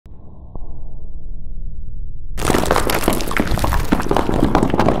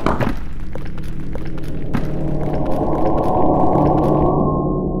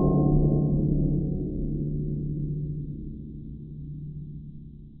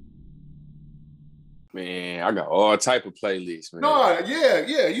Man, I got all type of playlists, man. No,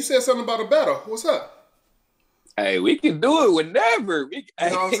 yeah. You said something about a battle. What's up? Hey, we can do it whenever. You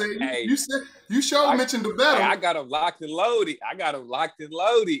know what I'm saying? You said you sure mentioned the battle. I got them locked and loaded. I'm locked and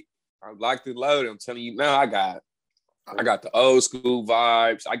loaded. I'm telling you now, I got the old school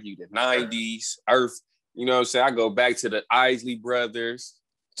vibes. I give you the 90s, Earth. You know what I'm saying? I go back to the Isley Brothers,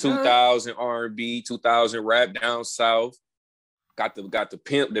 2000 R&B, 2000 rap down south. Got the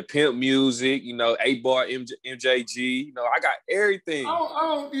pimp music, you know, 8-Bar MJG. You know, I got everything.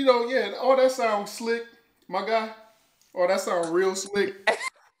 All that sounds slick, my guy. Oh, that sounds real slick.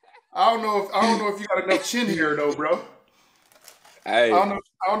 I don't know if you got enough chin hair though, bro. Hey. I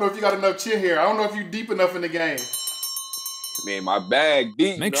don't know if you got enough chin hair. I don't know if you deep enough in the game. Man, my bag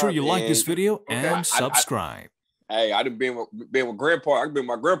deep. Make sure you like this video and subscribe. Hey, I done been with grandpa. I've been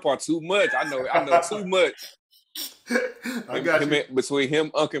with my grandpa too much. I know too much. I got you. Between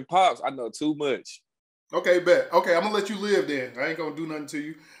him, Uncle, and Pops, I know too much. Okay, bet. Okay, I'm gonna let you live then. I ain't gonna do nothing to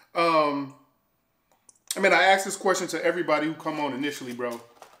you. I asked this question to everybody who come on initially, bro.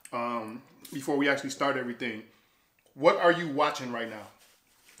 Before we actually start everything, what are you watching right now?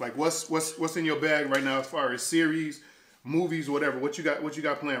 Like, what's in your bag right now as far as series, movies, whatever? What you got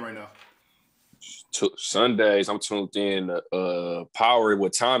playing right now? Sundays, I'm tuned in Power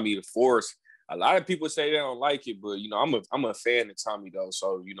with Tommy the Force. A lot of people say they don't like it, but you know, I'm a fan of Tommy though,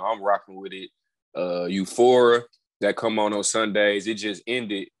 so you know, I'm rocking with it. Euphoria that come on Sundays. It just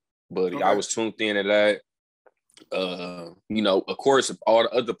ended, but I was tuned in to that. You know, of course, all the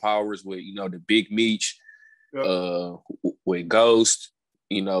other powers with, you know, the Big Meech, with Ghost,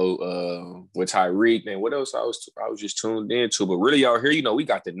 you know, with Tyreek, and what else I was just tuned into. But really out here, you know, we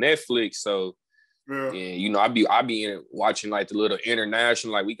got the Netflix, so and you know, I be watching like the little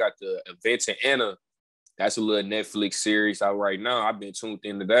international, like we got the Events in Anna. That's a little Netflix series out right now. I've been tuned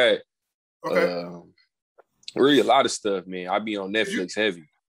into that. Okay. Really a lot of stuff, man. I be on Netflix heavy.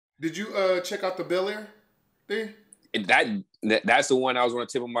 Did you check out the Bel Air thing? And that's the one I was on the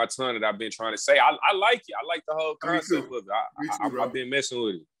tip of my tongue that I've been trying to say. I like it. I like the whole concept of it. I've been messing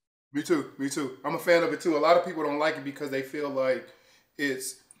with it. Me too. I'm a fan of it too. A lot of people don't like it because they feel like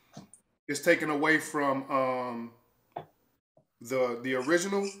it's taken away from the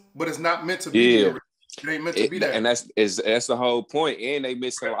original, but it's not meant to be. Yeah. It ain't meant to be that. And that's the whole point. And they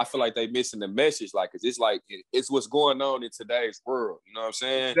missing. I feel like they missing the message. Like, cause it's what's going on in today's world. You know what I'm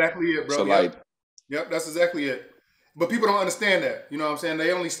saying? Exactly it, bro. So yep, that's exactly it. But people don't understand that. You know what I'm saying?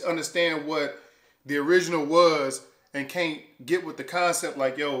 They only understand what the original was and can't get with the concept.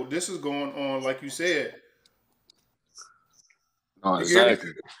 Like, yo, this is going on. Like you said. Oh,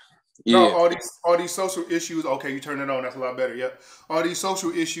 exactly. Yeah. No, all these social issues. Okay, you turn it on. That's a lot better. Yep. All these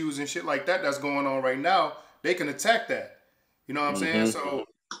social issues and shit like that that's going on right now. They can attack that. You know what I'm saying? So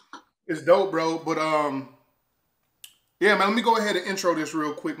it's dope, bro. But yeah, man. Let me go ahead and intro this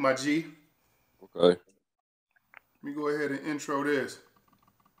real quick, my G. Okay. Let me go ahead and intro this.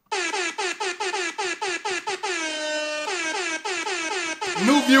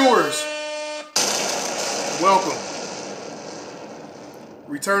 New viewers, welcome.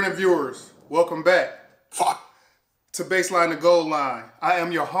 Returning viewers, welcome back to Baseline to Goal Line. I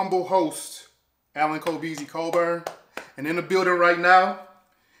am your humble host, Alan Kobeezy Colburn. And in the building right now,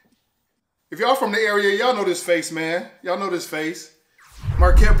 if y'all from the area, y'all know this face, man. Y'all know this face.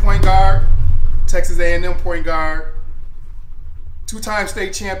 Marquette point guard, Texas A&M point guard, two-time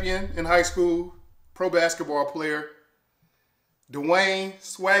state champion in high school, pro basketball player. Duane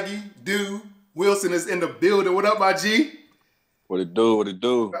Wilson is in the building. What up, my G? What it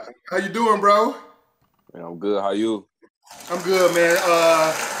do? How you doing, bro? Man, I'm good. How you? I'm good, man.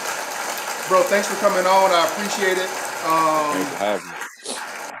 Bro, thanks for coming on. I appreciate it. Thanks for having me.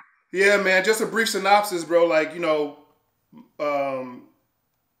 Yeah, man. Just a brief synopsis, bro. Like, you know,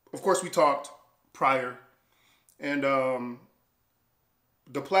 of course we talked prior, and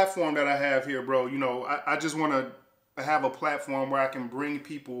the platform that I have here, bro. You know, I just want to have a platform where I can bring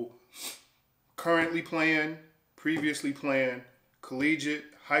people currently playing, previously playing, collegiate,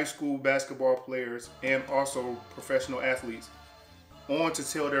 high school basketball players, and also professional athletes on to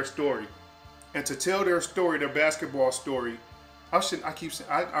tell their story. And to tell their story, their basketball story, I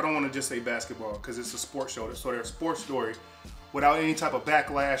don't want to just say basketball because it's a sports show. So their sports story without any type of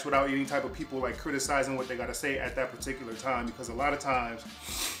backlash, without any type of people like criticizing what they got to say at that particular time. Because a lot of times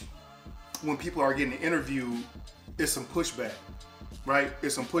when people are getting interviewed, it's some pushback. Right?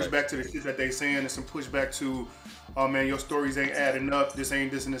 It's some pushback to the shit that they saying. It's some pushback to, oh man, your stories ain't adding up. This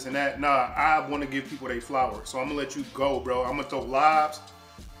ain't this and this and that. Nah, I want to give people their flowers. So I'm gonna let you go, bro. I'm gonna throw lobs.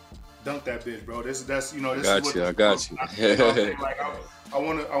 Dunk that bitch, bro. I got you. You know, I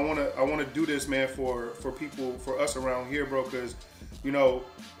wanna do this, man, for people, for us around here, bro. Because, you know,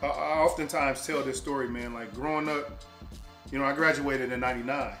 I oftentimes tell this story, man. Like growing up, you know, I graduated in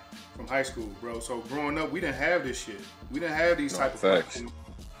 '99 from high school, bro. So growing up, we didn't have this shit. We didn't have these type of platforms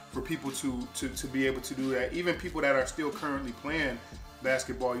for people to be able to do that. Even people that are still currently playing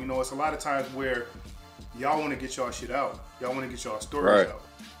basketball, you know, it's a lot of times where y'all want to get y'all shit out. Y'all want to get y'all stories out.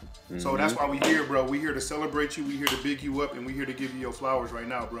 So that's why we here, bro. We here to celebrate you. We here to big you up, and we here to give you your flowers right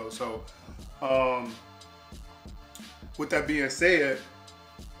now, bro. So, with that being said,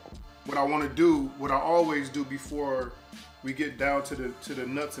 what I want to do, what I always do before we get down to the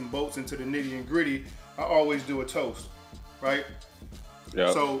nuts and bolts and to the nitty and gritty, I always do a toast, right?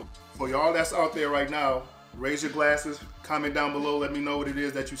 Yeah. So for y'all that's out there right now, raise your glasses, comment down below, let me know what it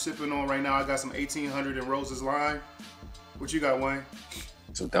is that you're sipping on right now. I got some 1800 and Roses Lime. What you got, Wayne?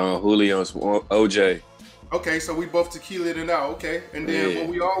 Some Don Julio, some OJ. Okay, so we both tequila it out, okay. And then what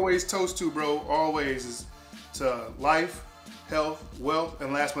we always toast to, bro, always is to life, health, wealth,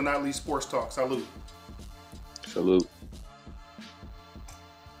 and last but not least, sports talk. Salute. Salute.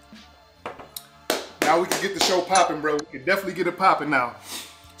 Now we can get the show popping, bro. We can definitely get it popping now.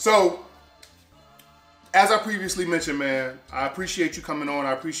 So, as I previously mentioned, man, I appreciate you coming on.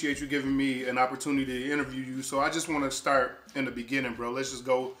 I appreciate you giving me an opportunity to interview you. So I just want to start in the beginning, bro. Let's just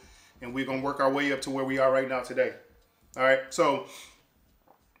go, and we're gonna work our way up to where we are right now today. All right. So,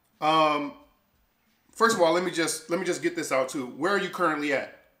 first of all, let me just get this out too. Where are you currently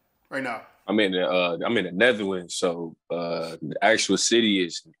at right now? I'm in the Netherlands. So the actual city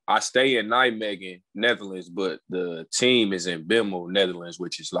is, I stay in Nijmegen, Netherlands, but the team is in Bimmel, Netherlands,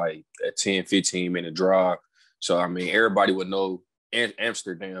 which is like a 10-15 minute drive. So I mean, everybody would know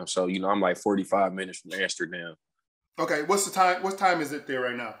Amsterdam. So you know, I'm like 45 minutes from Amsterdam. Okay, what's the time? What time is it there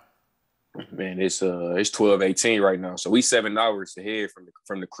right now? Man, it's 12:18 right now. So we 7 hours ahead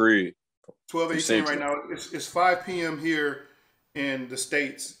from the crib. 12:18 right now. It's 5 p.m. here in the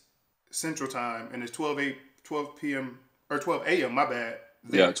States, Central Time, and it's 12 p.m. or 12 a.m. My bad.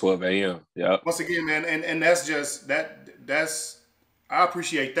 There. Yeah, 12 a.m. Yeah. Once again, man, and that's just that's I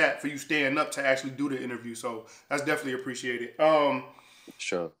appreciate that for you staying up to actually do the interview. So that's definitely appreciated.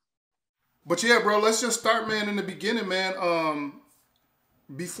 Sure. But yeah, bro, let's just start, man, in the beginning, man.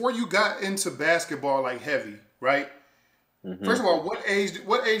 Before you got into basketball like heavy, right? Mm-hmm. First of all, what age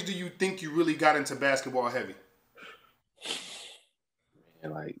do you think you really got into basketball heavy?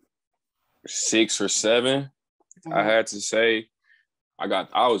 Man, like 6 or 7, I had to say. I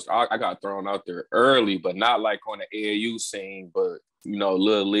got thrown out there early, but not like on the AAU scene, but you know,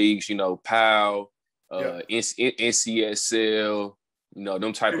 little leagues, you know, PAL, NCSL, you know,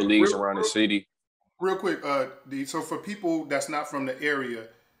 them type of leagues around the city. Real quick, so for people that's not from the area,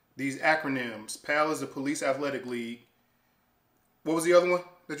 these acronyms: PAL is the Police Athletic League. What was the other one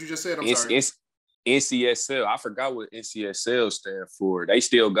that you just said? I'm sorry. NCSL. I forgot what NCSL stand for. They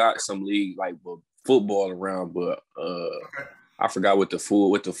still got some league like football around, but okay. I forgot what the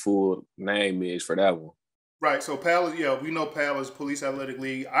full name is for that one. Right. So PAL is, we know PAL is Police Athletic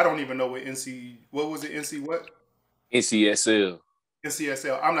League. I don't even know what what was it? NCSL.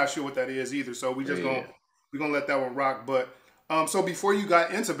 NCSL. I'm not sure what that is either. So we're gonna let that one rock. But so before you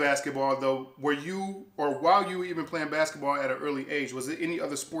got into basketball, though, were you, or while you were even playing basketball at an early age, was there any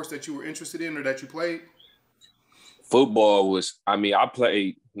other sports that you were interested in or that you played? Football was. I mean, I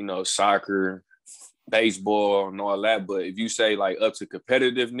played, you know, soccer, baseball, and all that. But if you say like up to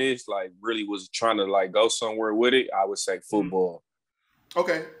competitiveness, like really was trying to like go somewhere with it, I would say football.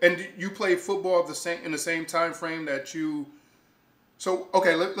 Okay, and you played football in the same time frame that you. So,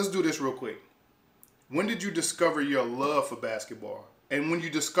 okay, let's do this real quick. When did you discover your love for basketball? And when you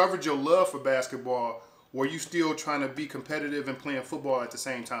discovered your love for basketball, were you still trying to be competitive and playing football at the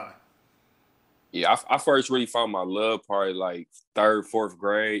same time? Yeah, I first really found my love probably like 3rd, 4th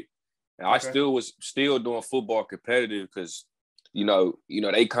grade. And I still was doing football competitive because, you know,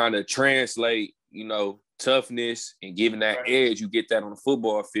 they kind of translate, you know, toughness and giving that edge. You get that on the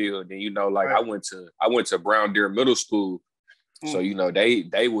football field. And, you know, like I went to Brown Deer Middle School. So, you know,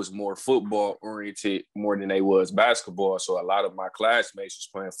 they was more football oriented more than they was basketball. So a lot of my classmates was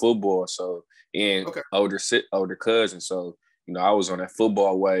playing football. So, and older cousins. So, you know, I was on that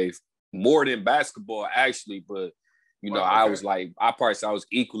football wave more than basketball actually. But, you know, I was like, I was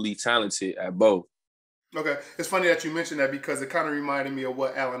equally talented at both. Okay. It's funny that you mentioned that because it kind of reminded me of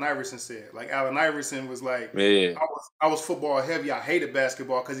what Allen Iverson said. Like Allen Iverson was like, I was football heavy. I hated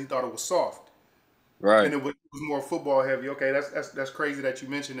basketball because he thought it was soft. Right. And it was more football heavy. Okay, that's crazy that you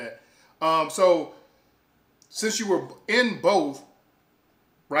mentioned that. So since you were in both,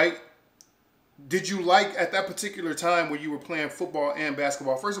 right? did you like at that particular time when you were playing football and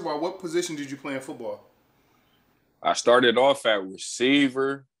basketball? First of all, what position did you play in football? I started off at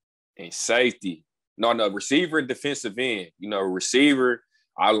receiver and safety. No, receiver and defensive end. You know, receiver.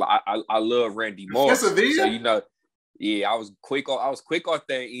 I love Randy Moss. Defensive end? So you know, yeah, I was quick off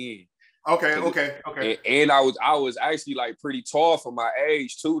that end. Okay. And I was actually like pretty tall for my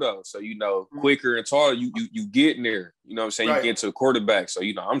age too, though. So you know, quicker and taller, you get in there. You know what I'm saying? Right. You get to the quarterback. So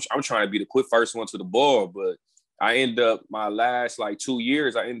you know, I'm trying to be the quick first one to the ball. But I end up my last like 2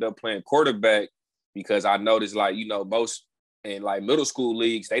 years, I ended up playing quarterback because I noticed like you know most in like middle school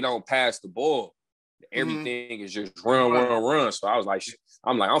leagues they don't pass the ball. Everything is just run. So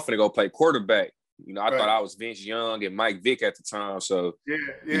I'm finna go play quarterback. You know, I thought I was Vince Young and Mike Vick at the time. So,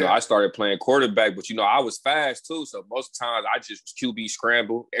 you know, I started playing quarterback. But, you know, I was fast, too. So, most of the times, I just was QB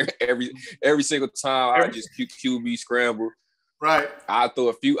scramble. Every single time, I just QB scramble. Right. I throw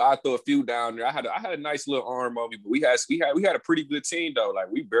a few down there. I had a nice little arm on me. But we had a pretty good team, though.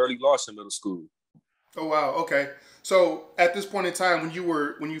 Like, we barely lost in middle school. Oh, wow. Okay. So, at this point in time,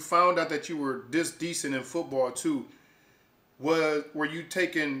 when you found out that you were this decent in football, too, were you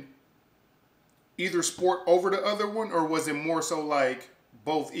taking either sport over the other one, or was it more so like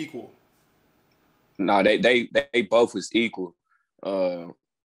both equal? No, they both was equal.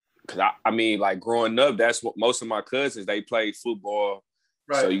 Cause I mean, like growing up, that's what most of my cousins they played football.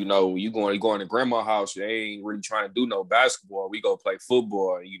 Right. So you know, when you going to grandma's house, they ain't really trying to do no basketball. We go play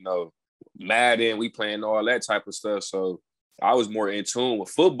football. You know, Madden, we playing all that type of stuff. So I was more in tune with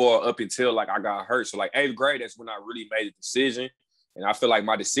football up until like I got hurt. So like 8th grade, that's when I really made a decision. And I feel like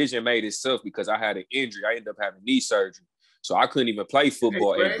my decision made itself because I had an injury. I ended up having knee surgery. So I couldn't even play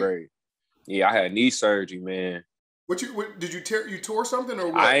football 8th grade. Yeah, I had knee surgery, man. What did you tear? You tore something or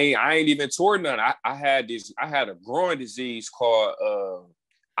what? I ain't even tore none. I had a growing disease called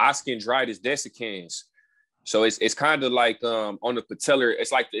osteochondritis dissecans. So it's kind of like on the patellar.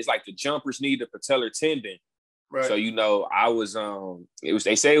 It's like the jumpers need the patellar tendon. Right. So, you know, I was,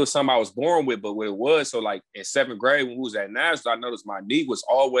 they say it was something I was born with, but what it was, so like in 7th grade when we was at National, I noticed my knee was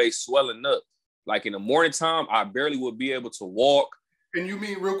always swelling up. Like in the morning time, I barely would be able to walk. And you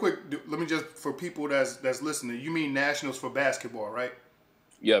mean, real quick, let me just, for people that's listening, you mean Nationals for basketball, right?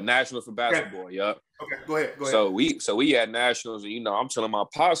 Yeah, Nationals for basketball, okay. Yep. Okay, go ahead. So we had Nationals, and, you know, I'm telling my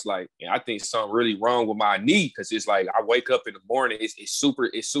pops, like, I think something really wrong with my knee, because it's like, I wake up in the morning, it's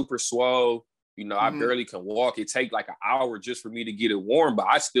super swole. You know, I barely can walk. It take like an hour just for me to get it warm, but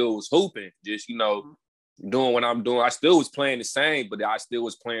I still was hooping, just, you know, doing what I'm doing. I still was playing the same, but I still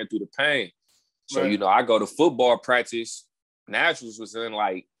was playing through the pain. So, you know, I go to football practice. Nationals was in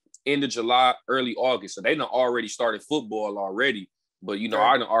like end of July, early August. So they done already started football already. But, you know,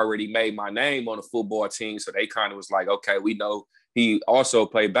 I done already made my name on the football team. So they kind of was like, okay, we know he also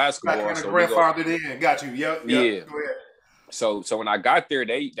played basketball. Kind of grandfathered in. Got you. Yep. Yeah. Go ahead. So when I got there,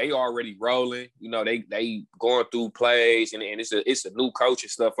 they already rolling. You know, they going through plays, and it's a new coach and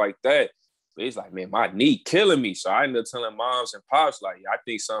stuff like that. But it's like, man, my knee killing me. So I ended up telling moms and pops, like, I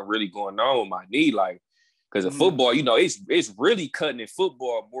think something really going on with my knee, like, because of football, you know, it's really cutting in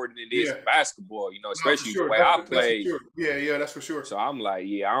football more than it is in basketball. You know, especially the way I play. Yeah, that's for sure. So I'm like,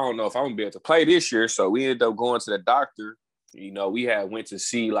 I don't know if I'm gonna be able to play this year. So we ended up going to the doctor. You know, we went to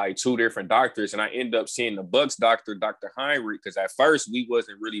see like 2 different doctors, and I ended up seeing the Bucks doctor, Dr. Heinrich, because at first we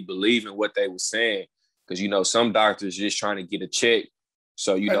wasn't really believing what they were saying, because, you know, some doctors just trying to get a check.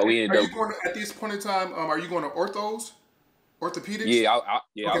 So, you know, we ended up at this point in time. Are you going to orthopedics? Yeah, I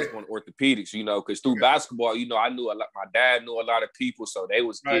was going to orthopedics. You know, because through basketball, you know, I knew a lot. My dad knew a lot of people, so they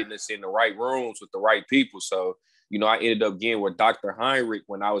was getting us in the right rooms with the right people. So, you know, I ended up getting with Dr. Heinrich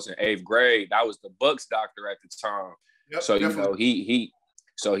when I was in 8th grade. That was the Bucks doctor at the time. Yep, so, definitely. You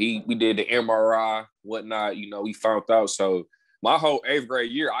know, we did the MRI, whatnot, you know, we found out. So my whole 8th grade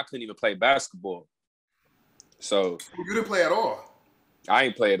year, I couldn't even play basketball. So you didn't play at all? I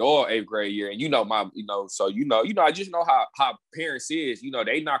ain't play at all 8th grade year. And I just know how parents is, you know,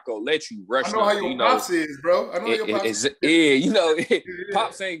 they not gonna let you rush. I know how your pops is, bro. I know how your pops is. Yeah, you know,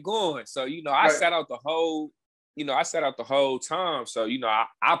 pops ain't going. So, you know, I sat out the whole time. So, you know,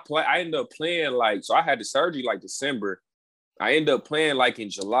 I ended up playing like, so I had the surgery like December. I ended up playing like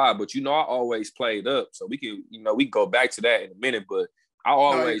in July, but, you know, I always played up. So we can, you know, we go back to that in a minute, but I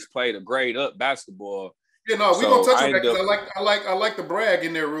always played a grade up basketball. Yeah, no, we're gonna touch on that because I like the brag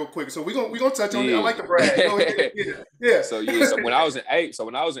in there real quick. So we're gonna touch on it. I like the brag. Go ahead. Yeah. So when I was in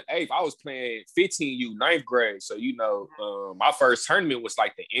 8th, I was playing 15U 9th grade. So, you know, my first tournament was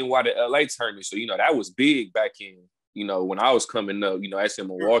like the NY to LA tournament. So, you know, that was big back in, you know, when I was coming up, you know, that's in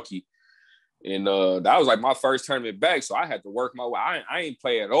Milwaukee. And that was like my first tournament back. So I had to work my way. I ain't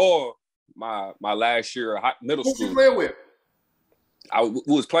play at all my last year of middle Who school. you playing with?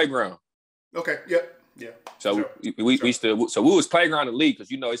 We was playground. Okay. Yep. Yeah. So sure. we was playground elite because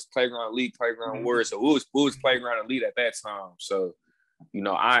it's playground elite, playground word. So we was playground elite at that time. So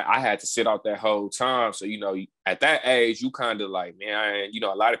I had to sit out that whole time. So at that age, you kind of like, man,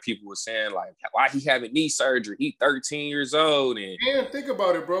 a lot of people were saying like, why he having knee surgery? He 13 years old. And think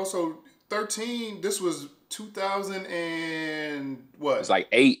about it, bro. So 13. This was 2000 and what? It's like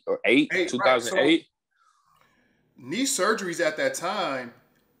 2008. Right. So knee surgeries at that time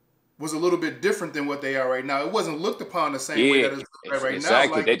was a little bit different than what they are right now. It wasn't looked upon the same way that it's right now.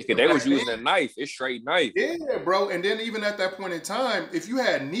 Exactly. They was using a knife. It's straight knife. Yeah, bro. And then even at that point in time, if you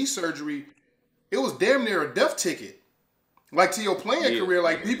had knee surgery, it was damn near a death ticket. Like to your playing career,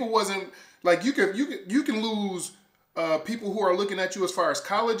 like people wasn't like you can lose people who are looking at you as far as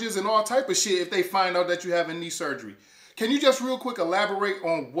colleges and all type of shit if they find out that you have a knee surgery. Can you just real quick elaborate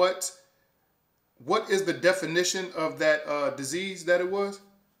on what is the definition of that disease that it was?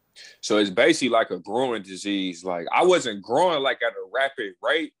 So it's basically like a growing disease. Like I wasn't growing like at a rapid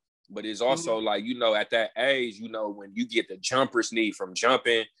rate, but it's also like, at that age, when you get the jumper's knee from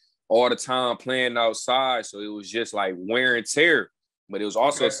jumping all the time, playing outside. So it was just like wear and tear, but it was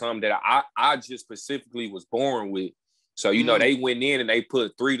also something that I just specifically was born with. So, they went in and they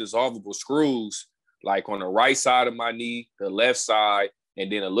put 3 dissolvable screws, like on the right side of my knee, the left side, and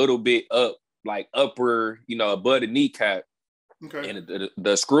then a little bit up, like upper, above the kneecap. Okay. And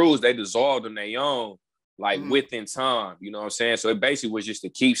the screws, they dissolved on their own, like within time. You know what I'm saying? So it basically was just to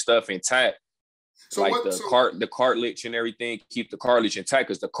keep stuff intact. So like the cartilage and everything, keep the cartilage intact.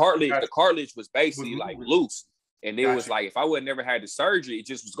 Because the cartilage was basically like loose. And it was like, if I would never had the surgery, it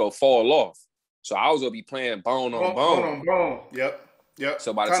just was going to fall off. So I was going to be playing bone on bone. Bone on bone. Yep.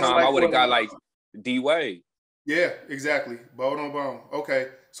 So by the time I would have got like D-Wade. Yeah, exactly. Bone on bone. Okay.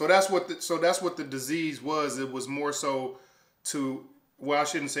 So that's what the disease was. It was more so I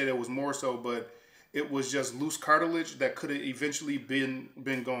shouldn't say that it was more so, but it was just loose cartilage that could have eventually been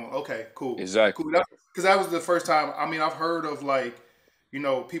gone. Okay, cool. Exactly. Cool. Because that was the first time. I mean, I've heard of like,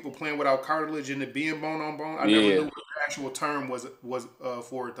 people playing without cartilage and it being bone on bone. I never knew what the actual term was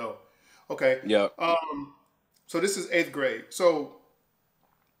for it though. Okay. Yeah. So this is 8th grade. So,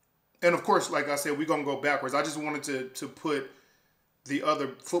 and of course, like I said, we're gonna go backwards. I just wanted to put the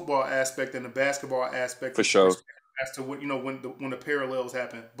other football aspect and the basketball aspect for sure as to what when the parallels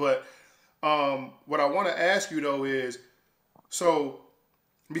happen. But what I want to ask you though is, so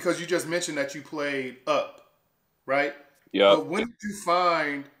because you just mentioned that you played up, right? Yeah. But when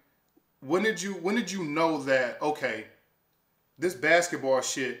did you know that, okay, this basketball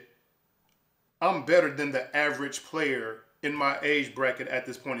shit, I'm better than the average player in my age bracket at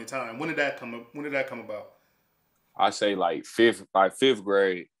this point in time? When did that come about? I say like fifth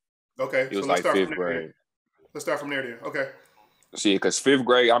grade. Okay. It was like 5th grade. Let's start from there then. Okay. See, because 5th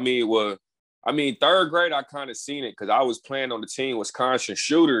grade, 3rd grade, I kind of seen it because I was playing on the team Wisconsin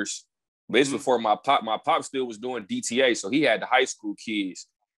Shooters. But it's before my pop still was doing DTA, so he had the high school kids.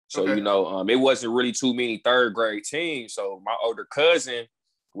 So, it wasn't really too many 3rd grade teams. So my older cousin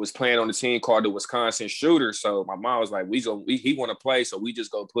was playing on the team called the Wisconsin Shooters. So my mom was like, he want to play, so we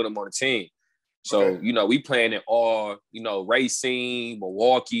just go put him on the team. So, we playing in all, Racine,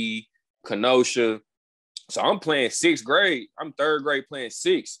 Milwaukee, Kenosha. So I'm playing 6th grade. I'm 3rd grade playing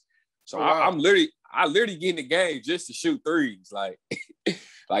 6th. So I literally get in the game just to shoot threes. Like,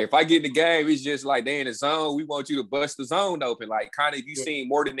 like if I get in the game, it's just like they in the zone. We want you to bust the zone open. Like kind of if you seen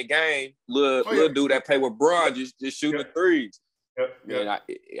more than the game, little dude that play with Braun just shooting the threes. And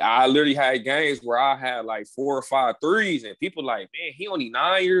I literally had games where I had like 4 or 5 threes, and people like, man, he only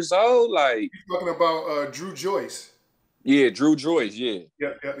 9 years old. Like you're talking about Drew Joyce. Yeah, Drew Joyce. Yeah.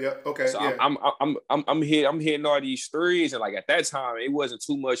 Yep. Okay. So I'm hitting all these threes, and like at that time, it wasn't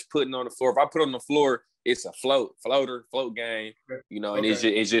too much putting on the floor. If I put on the floor, it's a float game, and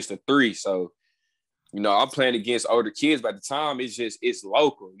it's just a 3. So, I'm playing against older kids, but at the time it's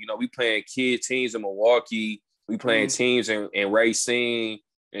local. We playing kid teams in Milwaukee. We playing teams in Racine,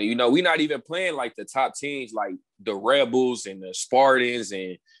 and we not even playing like the top teams like the Rebels and the Spartans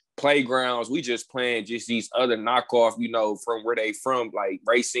and Playgrounds. We just playing just these other knockoff, from where they from, like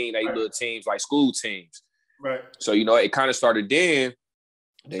Racine, they little teams, like school teams. Right. So, it kind of started then.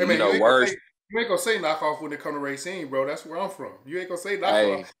 Hey, man, words. You ain't gonna say knockoff when it come to Racine, bro. That's where I'm from. You ain't gonna say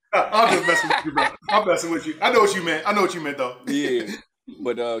knockoff. Hey. I'm just messing with you, bro. I'm messing with you. I know what you meant though. Yeah.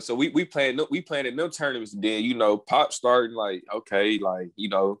 But so we playing in them tournaments. Then Pop starting like, okay, like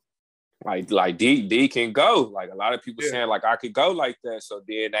D can go. Like a lot of people saying like I could go like that. So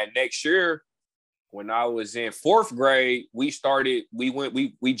then that next year, when I was in 4th grade, we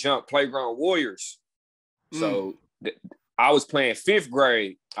jumped Playground Warriors. So I was playing 5th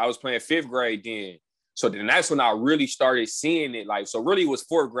grade. Then. So then that's when I really started seeing it. Like, so really it was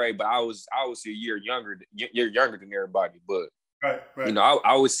 4th grade, but I was a year younger than everybody. But right. You know,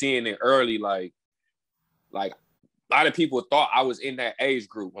 I was seeing it early. Like a lot of people thought I was in that age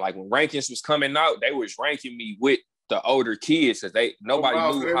group. Like when rankings was coming out, they was ranking me with the older kids because nobody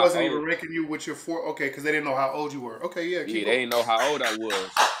knew. So they wasn't even ranking you with your 4. Okay, because they didn't know how old you were. Okay, yeah. They didn't know how old I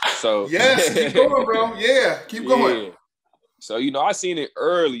was. So yes, keep going, bro. Yeah, keep going. Yeah. So, you know, I seen it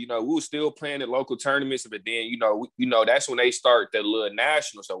early. You know, we were still playing at local tournaments, but then, you know, that's when they start the little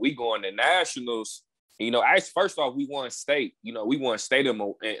nationals. So we going to nationals. And, you know, actually, first off, we won state. You know, we won state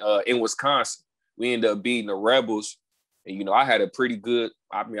in Wisconsin. We ended up beating the Rebels. And, you know, I had a pretty good,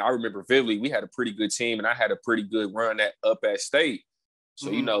 I remember vividly, we had a pretty good team, and I had a pretty good run up at state.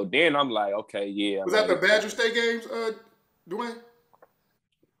 So, you know, then I'm like, okay, yeah. Was that the Badger State games, Duane?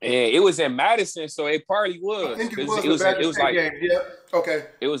 And it was in Madison, so it probably was. I think it was like game. Yeah. Okay.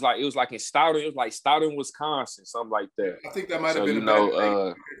 It was like in Stoughton. It was like Stoughton, Wisconsin, something like that. I think that might have been a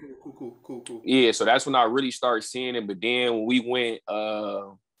Badger State. Cool. Yeah, so that's when I really started seeing it. But then when we went,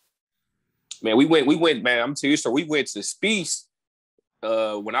 man, I'm telling you, so we went to Spiece.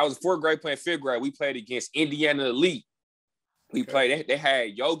 When I was in 4th grade playing 5th grade, we played against Indiana Elite. We played. They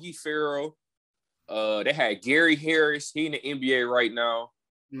had Yogi Ferrell. They had Gary Harris. He in the NBA right now.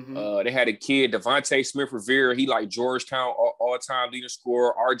 They had a kid, Devontae Smith-Rivera. He like Georgetown all-time leading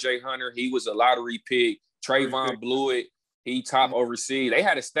scorer. RJ Hunter, he was a lottery pick. Trayvon Blewett, he top overseas. They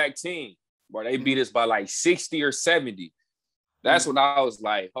had a stacked team, but they beat us by like 60 or 70. That's when I was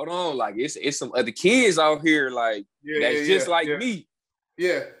like, hold on, like it's some other kids out here like that's just like me.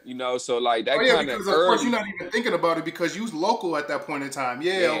 Yeah. You know, so like that kind of because of course you're not even thinking about it because you was local at that point in time.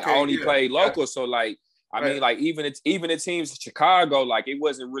 Yeah, okay. I only played local, so like I mean, like even the teams in Chicago, like it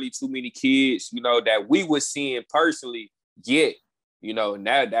wasn't really too many kids, you know, that we was seeing personally yet. You know,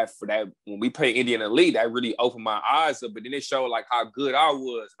 now that when we played Indiana Elite, that really opened my eyes up. But then it showed like how good I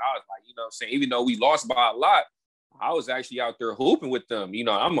was, and I was like, you know what I'm saying, even though we lost by a lot, I was actually out there hooping with them. You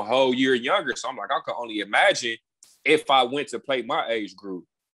know, I'm a whole year younger, so I'm like, I could only imagine if I went to play my age group,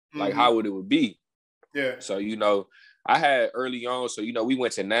 like how would be. Yeah. So you know, I had early on. So you know, we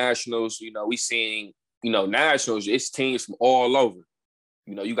went to nationals. You know, we seen. You know, nationals, it's teams from all over.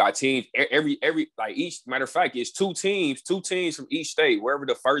 You know, you got teams, every like each, matter of fact, it's two teams from each state, wherever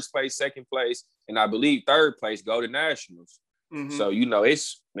the first place, second place, and I believe third place go to nationals. So, you know,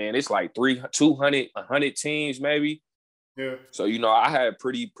 it's like 200, 100 teams maybe. Yeah. So, you know, I had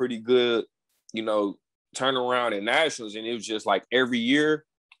pretty good, you know, turnaround in nationals, and it was just like every year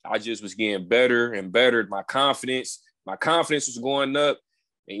I just was getting better and better. My confidence was going up.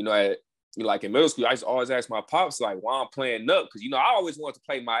 And, you know, like in middle school, I used to always ask my pops, like, why I'm playing up? Because, you know, I always wanted to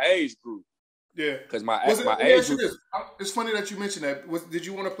play my age group. Yeah. Because my age group. It's funny that you mentioned that. Did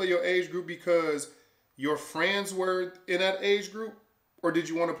you want to play your age group because your friends were in that age group? Or did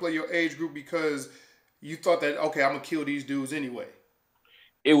you want to play your age group because you thought that, okay, I'm going to kill these dudes anyway?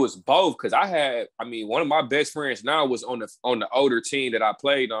 It was both. Because one of my best friends now was on the older team that I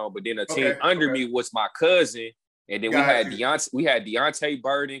played on. But then the team under me was my cousin. And then we had Deontay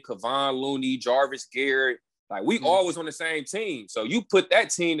Burden, Kevon Looney, Jarvis Garrett. Like we all was on the same team. So you put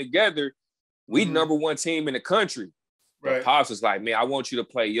that team together, we number one team in the country. Right. Pops was like, man, I want you to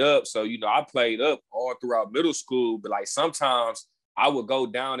play up. So, you know, I played up all throughout middle school, but like sometimes I would go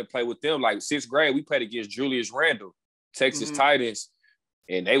down and play with them. Like 6th grade, we played against Julius Randle, Texas Titans.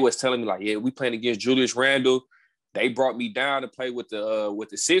 And they was telling me like, yeah, we playing against Julius Randle. They brought me down to play with the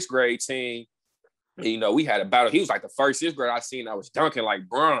 6th grade team. And, you know, we had a battle. He was like the first 6th grade I seen. I was dunking like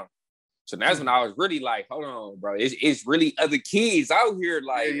Bron. So that's when I was really like, hold on, bro. It's really other kids out here,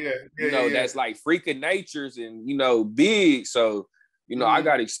 like, that's like freaking natures and, you know, big. So, you know, I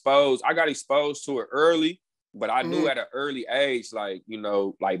got exposed to it early, but I knew at an early age, like, you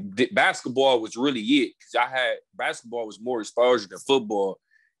know, like basketball was really it. Because basketball was more exposure than football.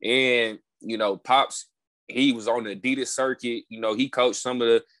 And, you know, Pops, he was on the Adidas circuit. You know, he coached some of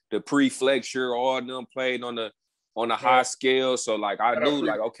the pre-Flexure, all of them played on the high scale. So like I knew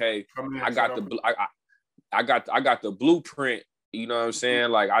like, okay, I got the blueprint, you know what I'm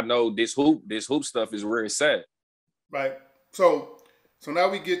saying? Like I know this hoop stuff is where it's at. Right. So now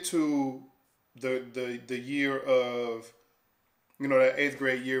we get to the year of, you know, that 8th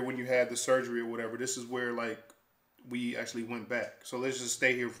grade year when you had the surgery or whatever. This is where like we actually went back. So let's just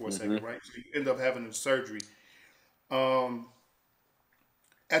stay here for a second, right? So you end up having the surgery.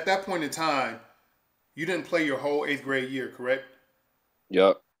 At that point in time, you didn't play your whole 8th grade year, correct?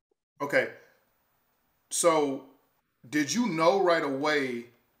 Yep. Okay. So, did you know right away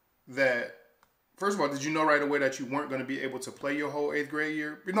that? First of all, did you know right away that you weren't going to be able to play your whole 8th grade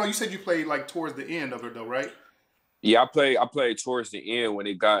year? No, you said you played like towards the end of it though, right? Yeah, I played towards the end when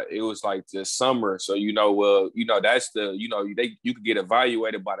it was like the summer. So that's you could get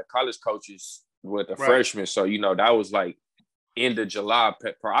evaluated by the college coaches with the freshmen. So that was like end of July.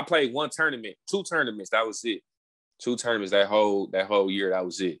 I played two tournaments. That was it. Two tournaments that whole year. That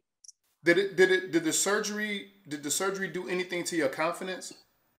was it. Did the surgery do anything to your confidence?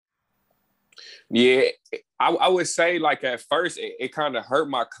 Yeah, I would say like at first it kind of hurt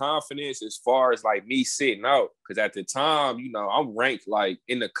my confidence as far as like me sitting out, because at the time, I'm ranked like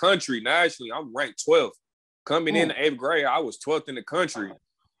in the country nationally. I'm ranked 12th. Coming in the 8th grade, I was 12th in the country.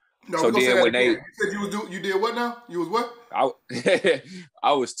 No, so then when you said you did what now? You was what?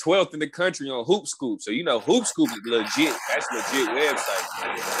 I was 12th in the country on Hoop Scoop. So Hoop Scoop is legit. That's a legit website.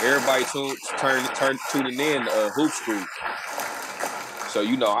 Everybody tuning in Hoop Scoop. So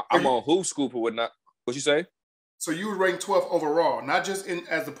I'm on Hoop Scoop or whatnot. What you say? So you were ranked 12th overall, not just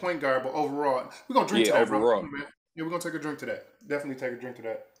as the point guard, but overall. We're gonna drink to that, overall. Bro. Yeah, we're gonna take a drink to that. Definitely take a drink to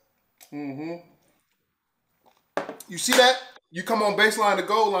that. Mm-hmm. You see that? You come on baseline to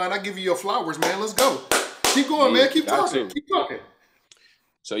goal line, I give you your flowers, man. Let's go. Keep going, man. Keep talking. Keep talking.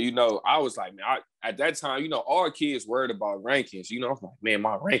 So I was like, man, at that time, all kids worried about rankings. I'm like, man,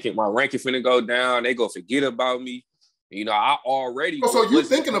 my ranking finna go down. They go forget about me. I already. So you're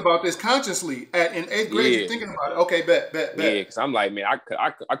thinking about this consciously in 8th grade. You're thinking about it. Okay, bet. Yeah, because I'm like, man,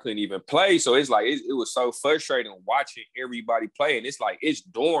 I couldn't even play. So it's like it was so frustrating watching everybody play, and it's like it's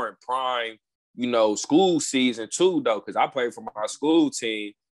during prime, school season too, though, because I played for my school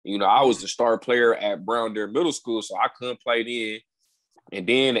team. I was the star player at Brown Deer Middle School, so I couldn't play then. And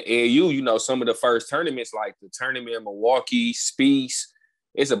then the AAU, some of the first tournaments, like the tournament in Milwaukee, Spiece.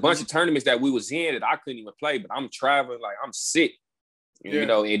 It's a bunch of tournaments that we was in that I couldn't even play, but I'm traveling like I'm sick,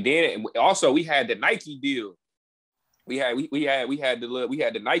 And then also we had the Nike deal. We had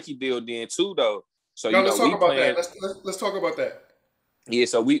the Nike deal then too, though. So let's talk about that. Let's talk about that. Yeah,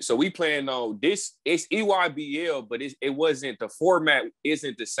 so we playing on this. It's EYBL, but it wasn't, the format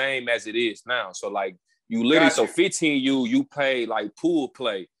isn't the same as it is now. So like you literally, so 15U you play like pool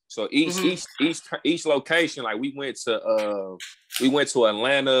play. So each location, like we went to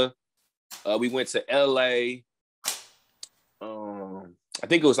Atlanta, we went to LA. I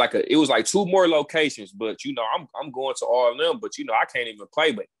think it was like two more locations, but I'm going to all of them, but I can't even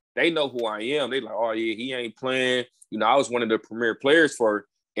play, but they know who I am. They like, oh yeah, he ain't playing. I was one of the premier players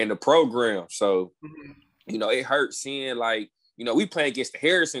in the program. So, it hurt seeing like, we playing against the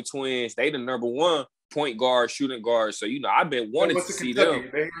Harrison twins. They the number one point guard, shooting guard. So, I've been wanting to see them.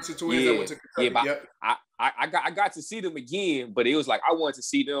 I got to see them again, but it was like I wanted to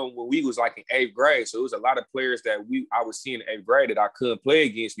see them when we was like in 8th grade. So it was a lot of players that I was seeing in 8th grade that I couldn't play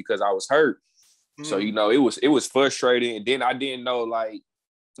against because I was hurt. So, it was frustrating. And then I didn't know, like,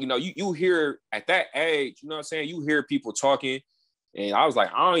 you hear at that age, you know what I'm saying? You hear people talking, and I was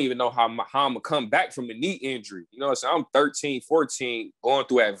like, I don't even know how I'm going to come back from a knee injury. You know what I'm saying? I'm 13, 14, going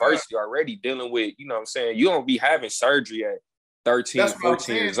through adversity already, dealing with, you know what I'm saying? You don't be having surgery at 13,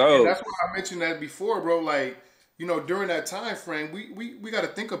 14 years old. And that's why I mentioned that before, bro. Like, during that time frame, we got to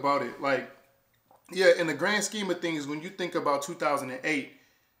think about it. Like, yeah, in the grand scheme of things, when you think about 2008,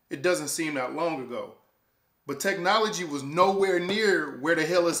 it doesn't seem that long ago. But technology was nowhere near where the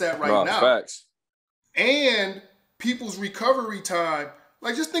hell it's at right now. Facts. And people's recovery time,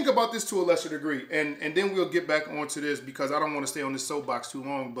 like just think about this to a lesser degree. And then we'll get back onto this because I don't want to stay on this soapbox too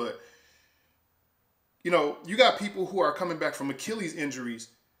long. But, you got people who are coming back from Achilles injuries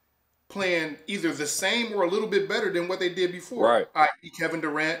playing either the same or a little bit better than what they did before. Right. I.e. Kevin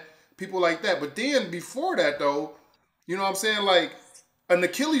Durant, people like that. But then before that, though, you know what I'm saying? Like an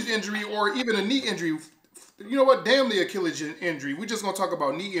Achilles injury or even a knee injury. You know what? Damn the Achilles injury. We just gonna talk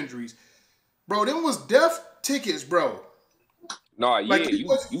about knee injuries, bro. Them was death tickets, bro. No, yeah, like you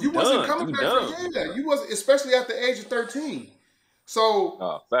wasn't coming back from you wasn't, especially at the age of 13.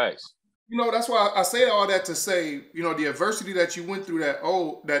 So, facts. That's why I say all that to say, the adversity that you went through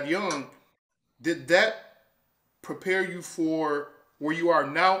that young, did that prepare you for where you are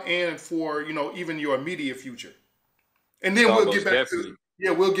now and for even your immediate future? And then we'll get back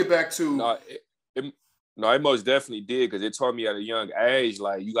to it most definitely did, because it taught me at a young age,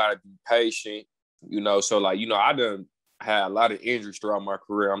 like, you got to be patient, So, like, I done had a lot of injuries throughout my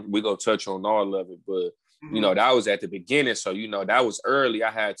career. We're going to touch on all of it. But, that was at the beginning. So, that was early.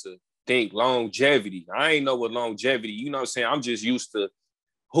 I had to think longevity. I ain't know what longevity, you know what I'm saying? I'm just used to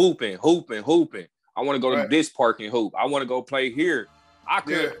hooping. I want to go to this park and hoop. I want to go play here. I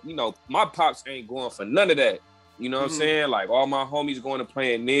could, you know, my pops ain't going for none of that. You know what I'm saying? Like all my homies going to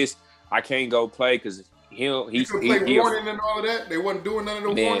play in this, I can't go play because he could play warning and all of that. They wasn't doing none of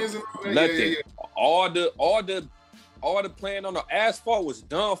the warnings and all that. Nothing. All the playing on the asphalt was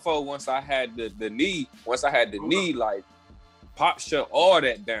done for once I had the knee. Once I had the knee, like Pop shut all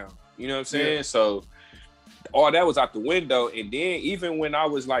that down. You know what I'm saying? Yeah. So all that was out the window. And then even when I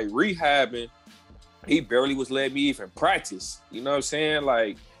was like rehabbing, he barely was letting me even practice. You know what I'm saying?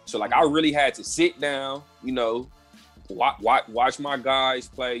 Like, so like I really had to sit down, you know, watch my guys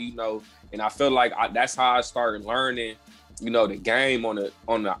play, you know, and I feel like that's how I started learning, you know, the game on the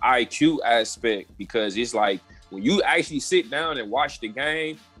IQ aspect, because it's like when you actually sit down and watch the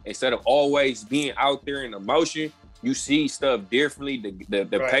game instead of always being out there in emotion, you see stuff differently.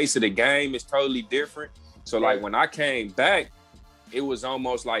 The pace of the game is totally different. So like when I came back, it was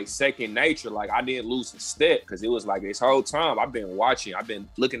almost like second nature. Like I didn't lose a step because it was like this whole time I've been watching, I've been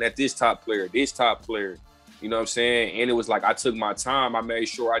looking at this top player, you know what I'm saying? And it was like I took my time. I made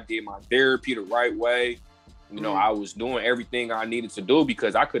sure I did my therapy the right way. You know, I was doing everything I needed to do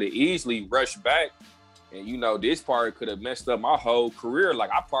because I could have easily rushed back. And, you know, this part could have messed up my whole career. Like,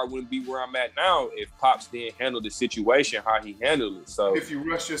 I probably wouldn't be where I'm at now if Pops didn't handle the situation how he handled it. So if you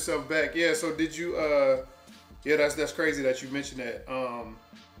rush yourself back, so did you? That's crazy that you mentioned that.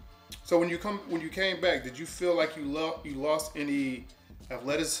 So when you came back, did you feel like you lost any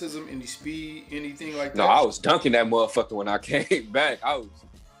athleticism, any speed, anything like that? No, I was dunking that motherfucker when I came back. I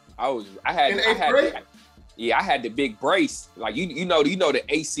had the big brace. Like you know the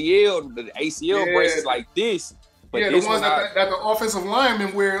ACL brace is like this. But the ones that the offensive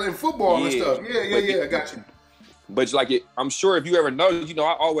linemen wear in football and stuff. I got you. But like I'm sure if you ever noticed, you know,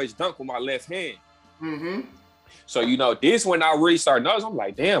 I always dunk with my left hand. Mm-hmm. So, you know, this when I really started noticing, I'm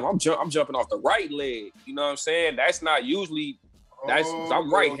like, damn, I'm jumping off the right leg. You know what I'm saying? That's not usually.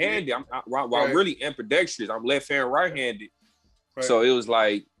 I'm right-handed. I'm really ambidextrous. I'm left-hand, right-handed. Right. So it was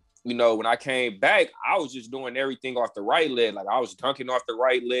like, you know, when I came back, I was just doing everything off the right leg. Like I was dunking off the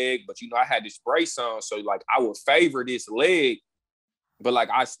right leg, but you know, I had this brace on, so like I would favor this leg, but like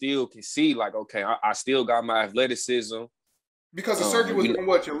I still can see, like, okay, I still got my athleticism. Because the surgery was on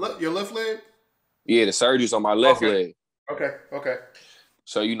what, your left leg? Yeah, the surgery's on my left leg. Okay.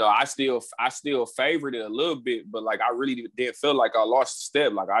 So, you know, I still favored it a little bit, but like I really didn't feel like I lost a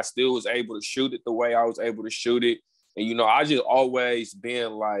step. Like I still was able to shoot it the way I was able to shoot it. And, you know, I just always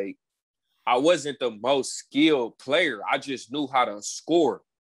been like, I wasn't the most skilled player. I just knew how to score.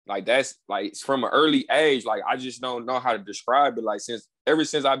 Like that's like from an early age, like I just don't know how to describe it. Like ever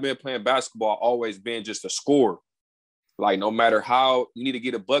since I've been playing basketball, I've always been just a scorer. Like no matter how you need to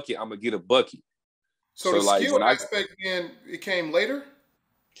get a bucket, I'm gonna get a bucket. So the like, skill aspect then it came later?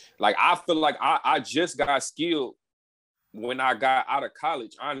 Like I feel like I just got skilled when I got out of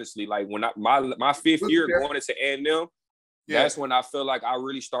college, honestly. Like when my fifth year going into A&M, that's when I feel like I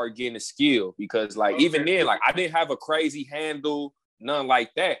really started getting a skill, because like even then, like I didn't have a crazy handle, none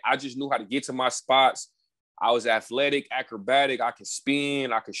like that. I just knew how to get to my spots. I was athletic, acrobatic. I could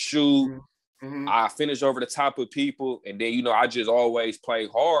spin, I could shoot. Mm-hmm. I finished over the top of people. And then, you know, I just always played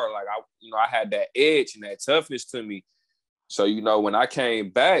hard. Like I had that edge and that toughness to me. So, you know, when I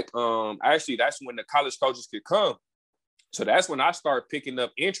came back, actually that's when the college coaches could come. So that's when I started picking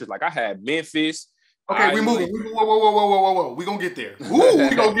up interest. Like I had Memphis. Okay, we moving. Whoa. We gonna get there. Ooh,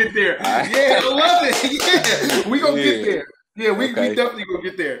 we gonna get there. Yeah, I love it. Yeah, we gonna get there. Yeah, we definitely gonna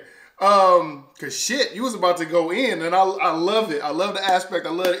get there. Cause shit, you was about to go in, and I love it. I love the aspect.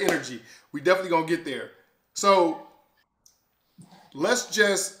 I love the energy. We definitely gonna get there. So let's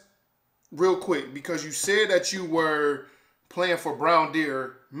just real quick, because you said that you were playing for Brown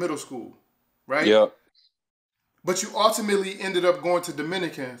Deer Middle School, right? Yep. But you ultimately ended up going to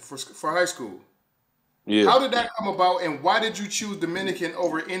Dominican for high school. Yeah. How did that come about, and why did you choose Dominican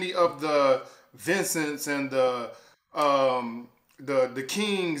over any of the Vincents and the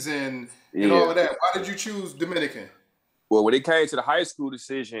Kings and all of that? Why did you choose Dominican? Well, when it came to the high school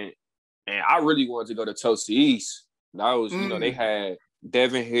decision, and I really wanted to go to Tulsa East. That was, you know, they had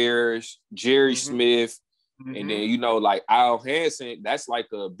Devin Harris, Jerry Smith, and then, you know, like Al Hansen. That's like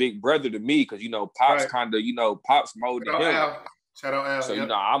a big brother to me, because, you know, Pops kind of, you know, Pops molded him. Shout out Al. So, you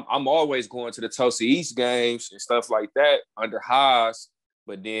know, I'm always going to the Tulsa East games and stuff like that under Haas.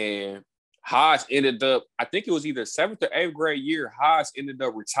 But then Haas ended up, I think it was either 7th or 8th grade year, Haas ended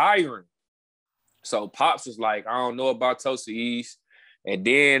up retiring. So Pops was like, I don't know about Tulsa East. And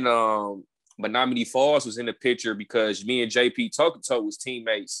then Menominee Falls was in the picture because me and JP Tokuto was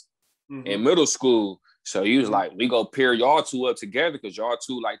teammates in middle school. So he was like, we go pair y'all two up together because y'all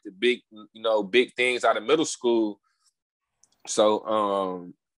two like the big things out of middle school.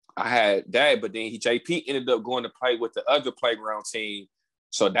 So I had that, but then JP ended up going to play with the other playground team.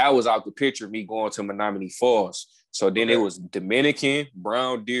 So that was out the picture, me going to Menominee Falls. So then it was Dominican,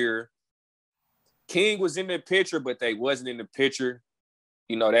 Brown Deer. King was in the picture, but they wasn't in the picture.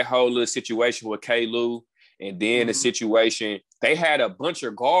 You know, that whole little situation with K-Lou. And then the situation, they had a bunch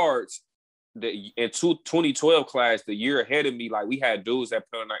of guards in 2012 class, the year ahead of me. Like, we had dudes that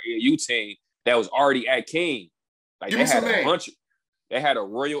played on our AAU team that was already at King. Like, they had a bunch. They had a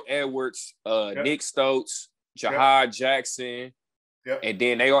Royal Edwards, Nick Stokes, Jahad Jackson. And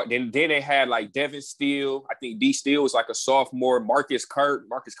then they had like Devin Steele. I think D Steele was like a sophomore. Marcus Kirk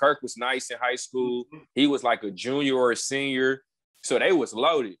was nice in high school. He was like a junior or a senior. So they was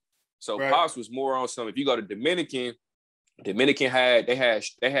loaded. So Pops was more on some. If you go to Dominican had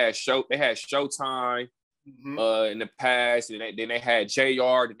Showtime in the past, and then they had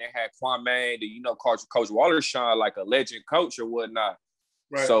JR, then they had Kwame, Coach Wallershine, like a legend coach or whatnot.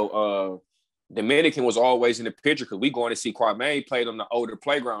 Right. So Dominican was always in the picture because we going to see Kwame played on the older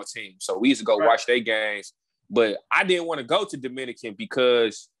playground team. So we used to go watch their games. But I didn't want to go to Dominican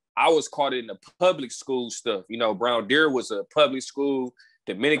because I was caught in the public school stuff. You know, Brown Deer was a public school.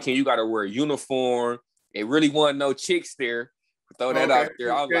 Dominican, you got to wear a uniform. It really wasn't no chicks there. Throw that out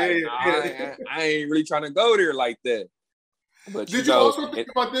there. I was I ain't really trying to go there like that. But did you also think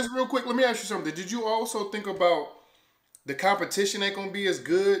about this real quick? Let me ask you something. Did you also think about the competition ain't going to be as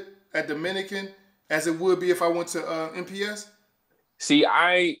good at Dominican as it would be if I went to MPS? See,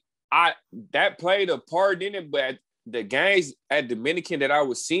 I that played a part in it, but the games at Dominican that I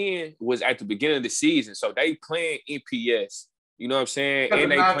was seeing was at the beginning of the season. So they playing MPS. You know what I'm saying?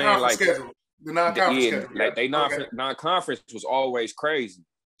 And they playing like schedule. The non-conference schedule. Like they non-conference was always crazy.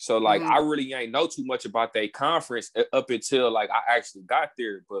 So like I really ain't know too much about their conference up until like I actually got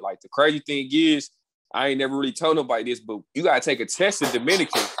there. But like the crazy thing is, I ain't never really told nobody this, but you gotta take a test in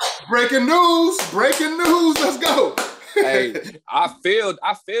Dominican. Breaking news! Let's go. Hey, I failed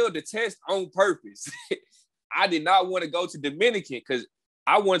the test on purpose. I did not want to go to Dominican because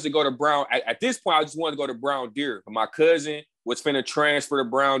I wanted to go to Brown. At this point, I just wanted to go to Brown Deer. My cousin was finna transfer to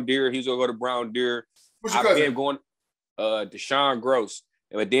Brown Deer. He was gonna go to Brown Deer. What's your cousin? I've been going Deshaun Gross.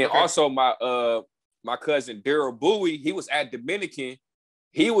 But then also my cousin Daryl Bowie, he was at Dominican.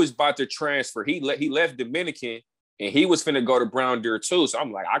 He was about to transfer. He left Dominican and he was finna go to Brown Deer too. So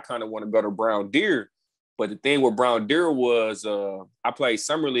I'm like, I kind of want to go to Brown Deer. But the thing with Brown Deer was I played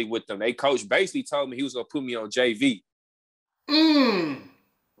summer league with them. They coach basically told me he was gonna put me on JV.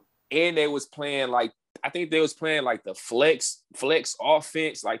 And they was playing like, I think they was playing like the flex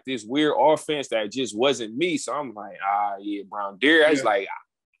offense, like this weird offense that just wasn't me. So I'm like, Brown Deer. I was like,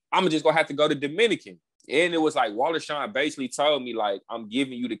 I'm just gonna have to go to Dominican. And it was like Wallershine basically told me like, I'm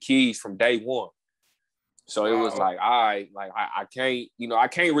giving you the keys from day one. So it was like, I can't, I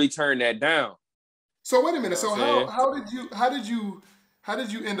can't really turn that down. So wait a minute. So how did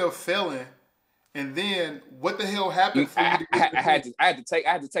you end up failing? And then what the hell happened for you? I had to take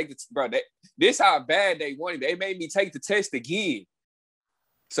the bro. This how bad they wanted. They made me take the test again.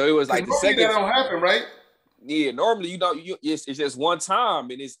 So it was like the second. That don't happen, right? Yeah, normally it's just one time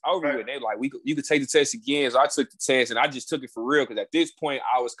and it's over with. They like you could take the test again. So I took the test and I just took it for real because at this point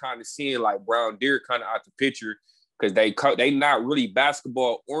I was kind of seeing like Brown Deer kind of out the picture because they not really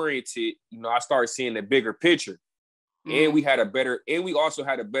basketball oriented. I started seeing the bigger picture. And we also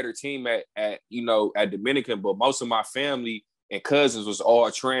had a better team at Dominican, but most of my family and cousins was all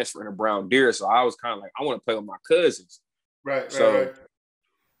transferring to Brown Deer. So I was kind of like, I want to play with my cousins. Right. So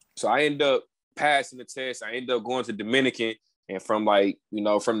I ended up passing the test. I ended up going to Dominican. And from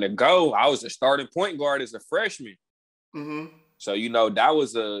from the go, I was a starting point guard as a freshman. So, that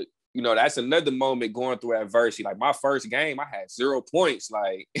was that's another moment going through adversity. Like my first game, I had 0 points.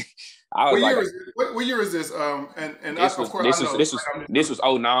 Like I was what year is this? This was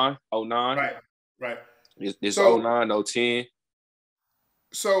 09. Right. This 09, 010.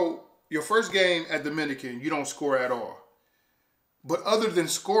 So your first game at Dominican, you don't score at all. But other than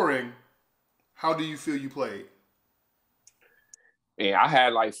scoring, how do you feel you played? Yeah, I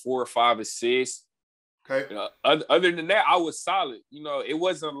had like 4 or 5 assists. Okay. Other than that, I was solid. It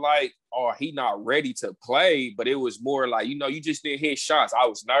wasn't like, he not ready to play, but it was more like, you just didn't hit shots. I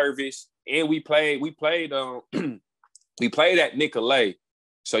was nervous, and we played at Nicolay.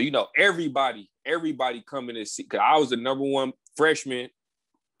 So everybody coming to see, because I was the number 1 freshman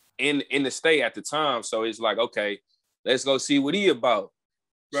in the state at the time. So it's like, okay, let's go see what he about.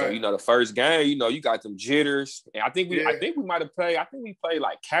 Right. So, the first game, you got them jitters. And I think we might have played, we played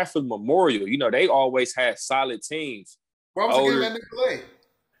like Catholic Memorial. They always had solid teams. What was the game at Nicolay?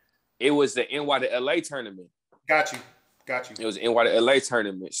 It was the NY to LA tournament. Got you. Got you. It was NYLA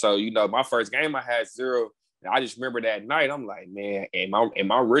tournament. So, you know, my first game I had 0. And I just remember that night, I'm like, man,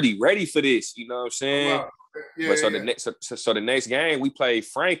 am I really ready for this? You know what I'm saying? Oh, wow. Yeah, but so yeah. the next game we played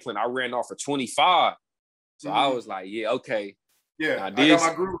Franklin. I ran off for 25. So I was like, yeah, okay. Yeah, I got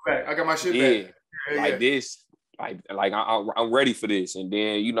my groove back. I got my shit back. Yeah, this, I'm ready for this. And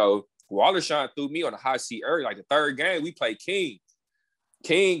then, you know, Wallershine threw me on the hot seat early. Like the third game, we played King.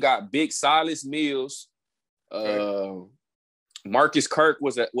 King got big Silas Mills. Marcus Kirk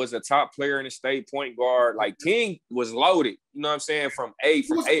was a top player in the state, point guard. Like King was loaded. You know what I'm saying? From A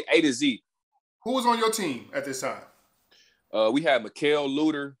to Z. Who was on your team at this time? We had Mikael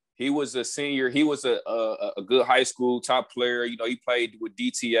Luter. He was a senior. He was a good high school top player. You know, he played with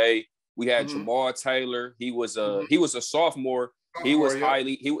DTA. We had Jamal Taylor. He was a sophomore. He was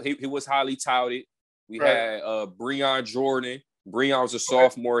highly touted. We had Breon Jordan. Breon was a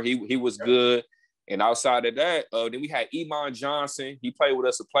sophomore. He was good. And outside of that, then we had Iman Johnson. He played with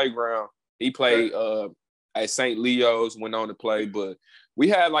us at Playground. He played at St. Leo's, went on to play. But we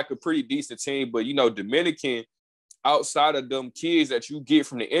had like a pretty decent team. But, you know, Dominican, outside of them kids that you get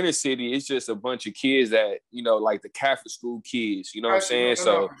from the inner city, it's just a bunch of kids that, you know, like the Catholic school kids. You know what I'm saying?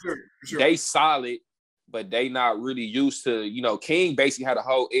 So for sure. They solid, but they not really used to, you know, King basically had a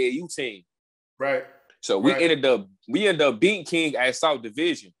whole AAU team. Right. So we ended up beating King at South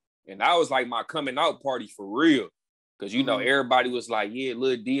Division. And that was like my coming out party for real. Because, you know, everybody was like, yeah,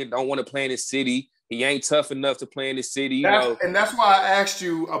 Lil D don't want to play in the city. He ain't tough enough to play in the city, you know. And that's why I asked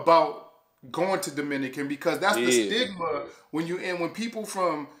you about going to Dominican, because that's the stigma when people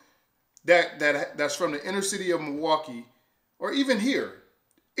from that's from the inner city of Milwaukee, or even here,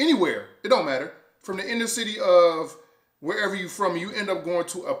 anywhere, it don't matter, from the inner city of wherever you from, you end up going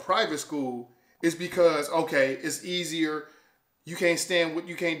to a private school, is because, okay, it's easier. You can't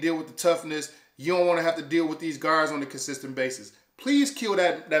deal with the toughness. You don't want to have to deal with these guards on a consistent basis. Please kill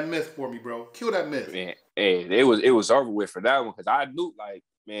that myth for me, bro. Kill that myth. Man, it was over with for that one, because I knew, like,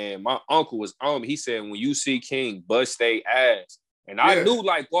 man, my uncle was on me. He said, when you see King, bust they ass. And I knew,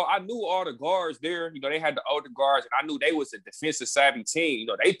 like, well, I knew all the guards there. You know, they had the older guards, and I knew they was a defensive savvy team. You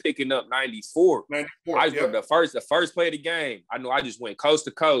know, they picking up 94. The first play of the game, I know I just went coast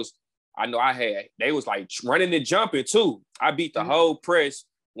to coast. I know they was like running and jumping too. I beat the whole press,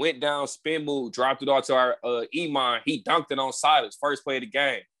 went down, spin move, dropped it all to our Iman. He dunked it on Silas, first play of the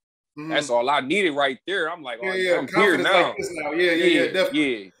game. That's all I needed right there. I'm like, I'm here now. Like now. Yeah,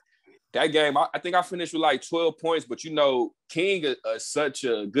 definitely. Yeah. That game, I think I finished with like 12 points, but, you know, King is such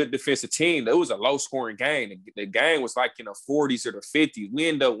a good defensive team. It was a low-scoring game. The game was like in the 40s or the 50s. We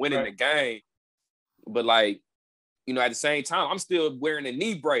ended up winning the game. But, like, you know, at the same time, I'm still wearing a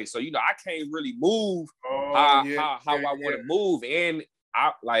knee brace. So, you know, I can't really move how I want to move. And,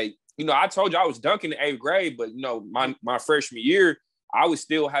 I told you I was dunking in 8th grade, but, you know, my freshman year, I was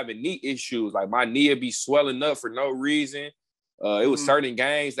still having knee issues. Like, my knee would be swelling up for no reason. It was certain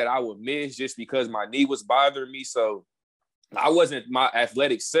games that I would miss just because my knee was bothering me. So I wasn't my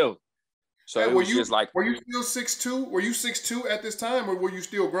athletic self. So it was just like, were you still 6'2"? Were you 6'2" at this time, or were you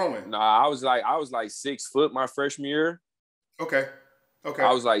still growing? Nah, I was like 6 foot my freshman year. Okay.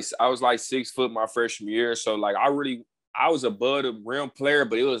 I was like 6 foot my freshman year. So like I was above the rim player,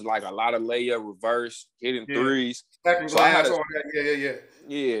 but it was like a lot of layup, reverse, hitting threes. Stacking glass, all that.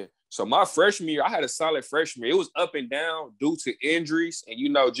 Yeah. So my freshman year, I had a solid freshman year. It was up and down due to injuries, and, you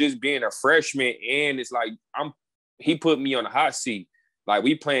know, just being a freshman, and it's like he put me on the hot seat. Like,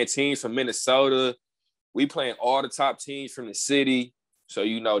 we playing teams from Minnesota, we playing all the top teams from the city. So,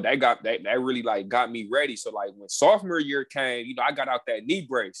 you know, that really like got me ready. So like when sophomore year came, you know, I got out that knee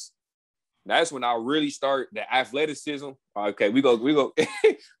brace. That's when I really start the athleticism. Okay, we go we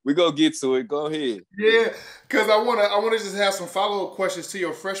go get to it. Go ahead. Yeah, because I wanna just have some follow-up questions to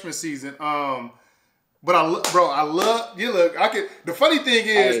your freshman season. But I love you. Look, the funny thing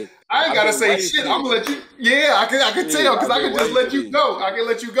is, I ain't gotta say shit. I'm gonna let you. Yeah, I can tell, because I can just let you go. I can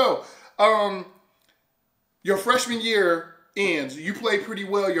let you go. Your freshman year ends. You played pretty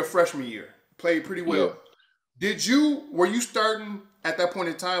well your freshman year. Played pretty well. Yeah. Were you starting at that point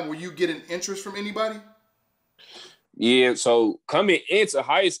in time? Were you getting interest from anybody? Yeah, so coming into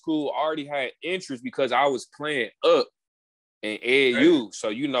high school, I already had interest because I was playing up in AAU. Right. So,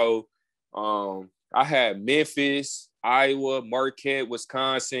 you know, I had Memphis, Iowa, Marquette,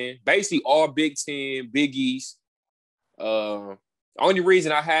 Wisconsin, basically all Big Ten, Big East. Only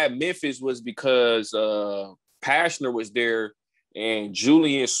reason I had Memphis was because Pashner was there, and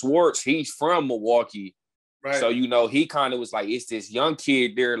Julian Swartz, he's from Milwaukee. Right. So, you know, he kind of was like, it's this young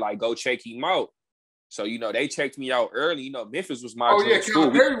kid there, like, go check him out. So, they checked me out early. Memphis was my Oh, yeah, dream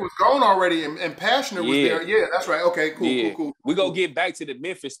school. Calipari was gone already, and Passioner was there. Yeah, that's right. Okay, cool. We go get back to the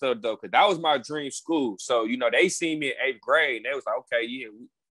Memphis stuff, though, because that was my dream school. So, they seen me in 8th grade, and they was like, okay,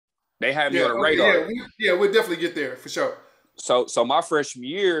 they had me on the radar. We'll definitely get there, for sure. So my freshman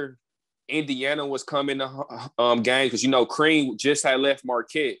year, Indiana was coming to games because, Cream just had left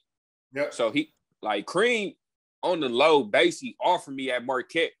Marquette. Yep. So Cream on the low basically offered me at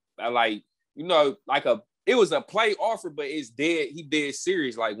Marquette. It was a play offer, but it's dead. He dead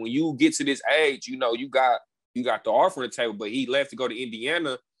serious. Like when you get to this age, you got the offer on the table, but he left to go to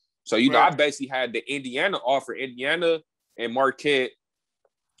Indiana. So, I basically had the Indiana offer, Indiana and Marquette.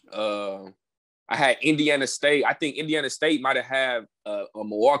 I had Indiana State. I think Indiana State might have had a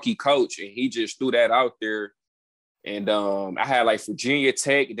Milwaukee coach, and he just threw that out there. And I had Virginia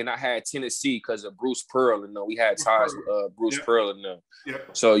Tech, and then I had Tennessee because of Bruce Pearl. And we had ties with Bruce Pearl and them. Yep.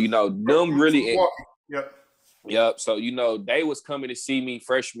 So, them really. Yep. So, they was coming to see me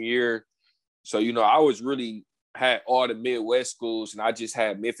freshman year. So, I was really had all the Midwest schools, and I just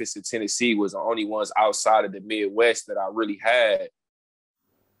had Memphis and Tennessee was the only ones outside of the Midwest that I really had.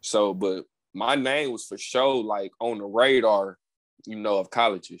 So, but my name was for sure on the radar, of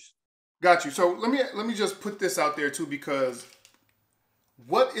colleges. Got you. So let me just put this out there too, because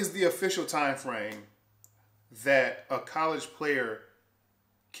what is the official time frame that a college player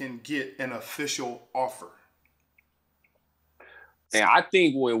can get an official offer? And I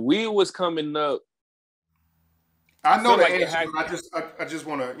think when we was coming up, I know the answer. I just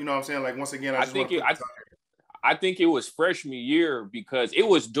want to, what I'm saying? Once again, I think it was freshman year because it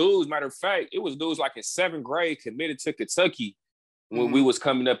was dudes. Matter of fact, it was dudes in 7th grade committed to Kentucky when we was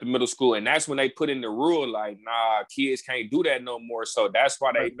coming up in middle school. And that's when they put in the rule, nah, kids can't do that no more. So that's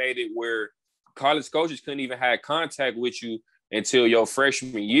why they made it where college coaches couldn't even have contact with you until your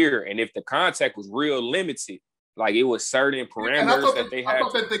freshman year. And if the contact was real limited, it was certain parameters that they had. I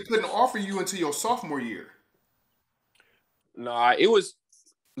thought that they couldn't offer you until your sophomore year. Nah, it was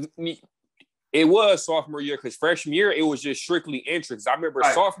sophomore year because freshman year it was just strictly interest. I remember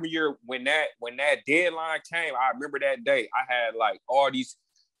sophomore year when that deadline came. I remember that day. I had all these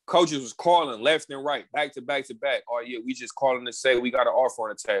coaches was calling left and right, back to back to back. Oh yeah, we just calling to say we got an offer on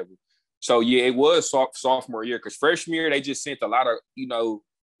the table. So yeah, it was sophomore year because freshman year they just sent a lot of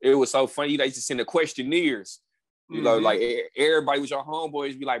it was so funny. They just sent the questionnaires. Everybody was your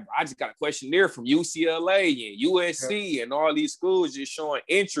homeboys be like, I just got a questionnaire from UCLA and USC and all these schools just showing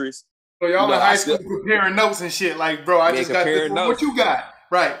interest. So y'all in high school comparing notes and shit. Bro, I just got this. What you got?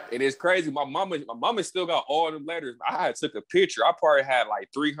 Right. It is crazy. My mama still got all them letters. I took a picture. I probably had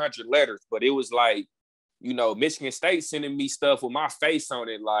 300 letters, but it was Michigan State sending me stuff with my face on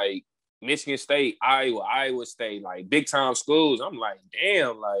it, Michigan State, Iowa State, big time schools. I'm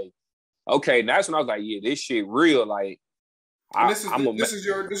damn, okay. And that's when I was yeah, this shit real. This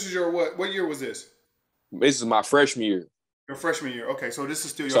is your what year was this? This is my freshman year. Your freshman year. Okay, so this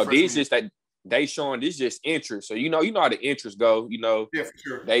is still your freshman year. So this is that they showing this just interest. So you know how the interest go. Yeah, for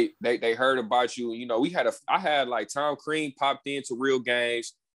sure. They heard about you. I had Tom Crean popped into real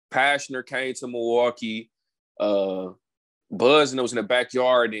games. Passioner came to Milwaukee. Buzz and was in the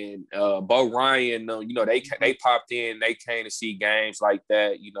backyard, and Bo Ryan. They popped in. They came to see games like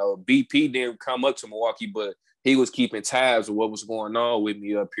that. BP didn't come up to Milwaukee, but he was keeping tabs of what was going on with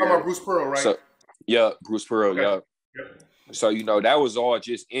me up here. Talking about Bruce Pearl, right? So, yeah, Bruce Pearl. Okay. Yeah. Yep. So that was all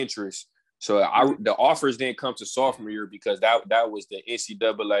just interest. So the offers didn't come to sophomore year because that was the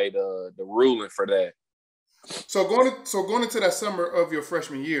NCAA the ruling for that. So going into that summer of your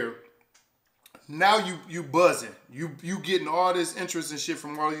freshman year, now you buzzing, you getting all this interest and shit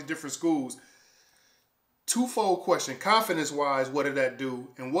from all these different schools. Twofold question: confidence wise, what did that do,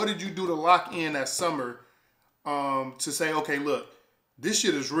 and what did you do to lock in that summer to say, okay, look, this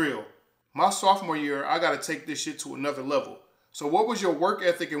shit is real. My sophomore year, I got to take this shit to another level. So what was your work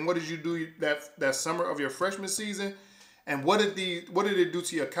ethic and what did you do that summer of your freshman season? And what did it do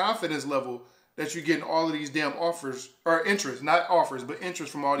to your confidence level that you're getting all of these damn offers or interest, not offers, but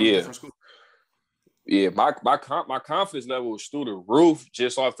interest from all these different schools? Yeah, my confidence level was through the roof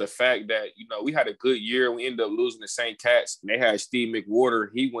just off the fact that, we had a good year. We ended up losing to St. Cat's. And they had Steve McWhorter.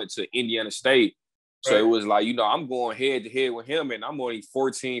 He went to Indiana State. So it was I'm going head to head with him, and I'm only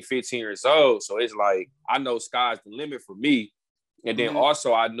 14, 15 years old. So it's I know sky's the limit for me. And then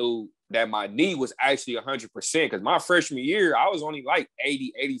also I knew that my knee was actually 100% because my freshman year, I was only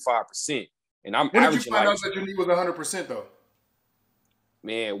 80, 85%. And I'm when did you find out that your knee was 100% though?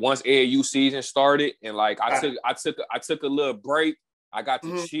 Man, once AAU season started and I took a little break. I got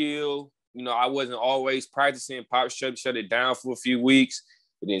to chill. I wasn't always practicing. Pop shut it down for a few weeks.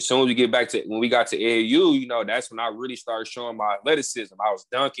 And then as soon as we get back to when we got to AAU, you know, that's when I really started showing my athleticism. I was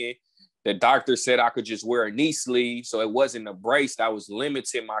dunking. The doctor said I could just wear a knee sleeve, so it wasn't a brace that was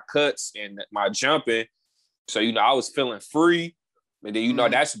limiting my cuts and my jumping. So, you know, I was feeling free. And then, you know,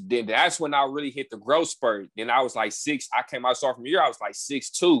 that's when I really hit the growth spurt. Then I was like I came out sophomore year, I was like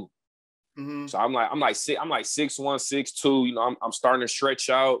 6'2". So I'm like 6'1", 6'2". You know, I'm starting to stretch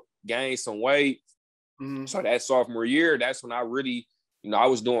out, gain some weight. So that sophomore year, that's when I really, you know, I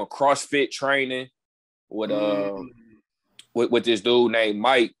was doing CrossFit training with this dude named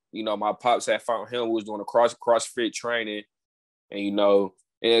Mike. You know, my pops had found him who was doing a CrossFit training. And, you know,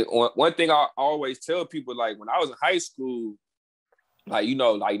 and one thing I always tell people, like when I was in high school, like, you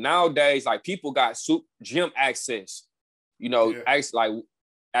know, like nowadays, like people got gym access, you know, like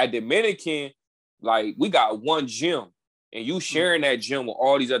at Dominican, like we got one gym and you sharing that gym with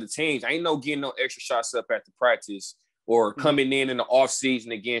all these other teams. Ain't no getting no extra shots up at the practice or coming in the off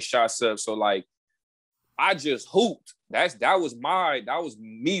season and getting shots up. So like, I just hooped. That was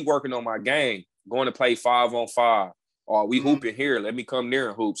me working on my game, going to play 5-on-5. Or we hooping here. Let me come there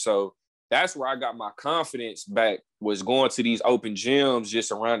and hoop. So that's where I got my confidence back, was going to these open gyms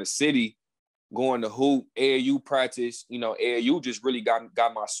just around the city, going to hoop, AAU practice. You know, AAU just really got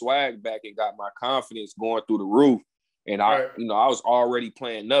my swag back and got my confidence going through the roof. And I was already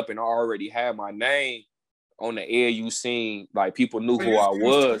playing up and I already had my name on the AAU scene. Like people knew who I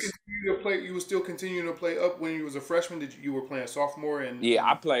was. You were still continuing to play up when you was a freshman. You were playing sophomore and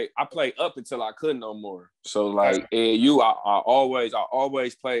I played up until I couldn't no more. So like AAU, I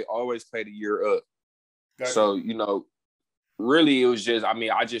always played a year up. Gotcha. So, you know, really it was just, I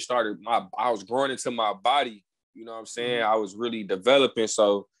mean, I just started I was growing into my body, you know what I'm saying? I was really developing.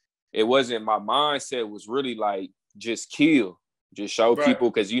 So it wasn't, my mindset was really like just kill. Just show people,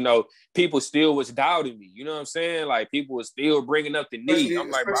 because, you know, people still was doubting me. You know what I'm saying? Like, people was still bringing up the knee. I'm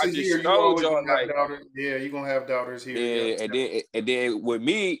like, bro, I just showed y'all, like, yeah, you're going to have doubters here. Yeah, and then with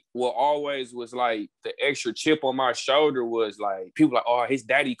me, what always was, like, the extra chip on my shoulder was, like, people like, oh, his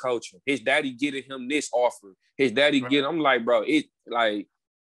daddy coaching. His daddy getting him this offer. His daddy getting, I'm like, bro, it, like,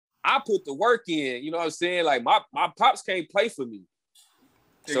 I put the work in. You know what I'm saying? Like, my pops can't play for me.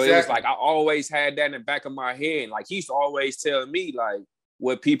 So it was like I always had that in the back of my head. Like he used to always tell me like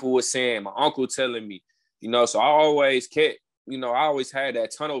what people were saying, my uncle telling me, you know, so I always kept, you know, I always had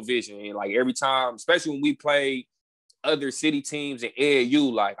that tunnel vision. And like every time, especially when we played other city teams in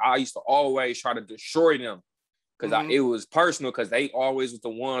AAU, like I used to always try to destroy them because it was personal, because they always was the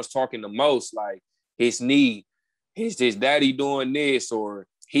ones talking the most, like his knee, his daddy doing this, or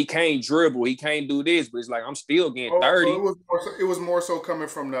he can't dribble, he can't do this, but it's like I'm still getting 30. So it was more so coming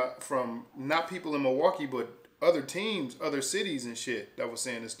from not people in Milwaukee, but other teams, other cities and shit that was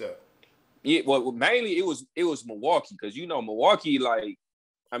saying this stuff. Yeah, well, mainly it was Milwaukee, because you know Milwaukee, like,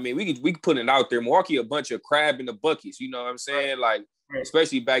 I mean, we could put it out there. Milwaukee, a bunch of crab in the buckets. You know what I'm saying? Like,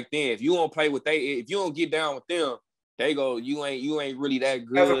 especially back then, if you don't play with if you don't get down with them, they go, you ain't really that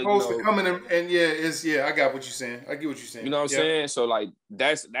good. As opposed to coming in, and I got what you're saying. I get what you're saying. You know what I'm saying? So like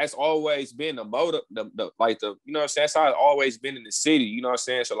that's always been the motive, you know what I'm saying? That's how it's always been in the city. You know what I'm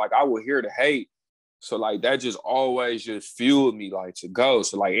saying? So like I would hear the hate. So like that just always just fueled me like to go.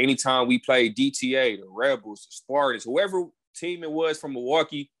 So like anytime we played DTA, the Rebels, the Spartans, whoever team it was from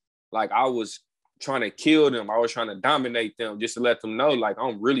Milwaukee, like I was trying to kill them. I was trying to dominate them just to let them know like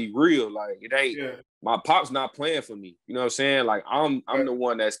I'm really real. Like it ain't my pop's not playing for me. You know what I'm saying? Like I'm the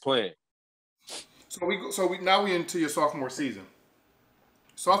one that's playing. So now we into your sophomore season.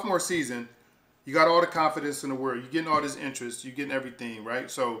 Sophomore season, you got all the confidence in the world. You're getting all this interest. You're getting everything,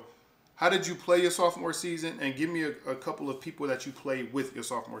 right? So how did you play your sophomore season? And give me a couple of people that you played with your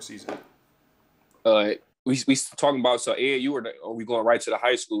sophomore season. We talking about, so Ed, you or are we going right to the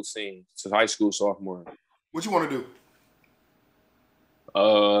high school scene, to high school sophomore? What you want to do?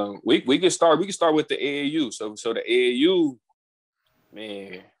 We can start with the AAU. So the AAU,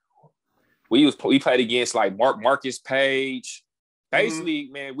 man, we played against like Marcus Page. Basically,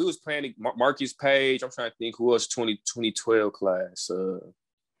 man, we was playing Marcus Page. I'm trying to think who was 2012 class.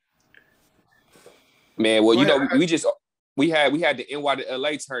 Man, well, you know, we had the NY to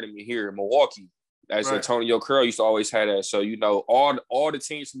LA tournament here in Milwaukee. That's Antonio Curl used to always have that. So, you know, all the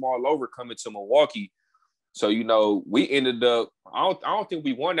teams from all over coming to Milwaukee. So, you know, we ended up, I don't think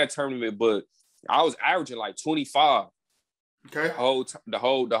we won that tournament, but I was averaging like 25. Okay. The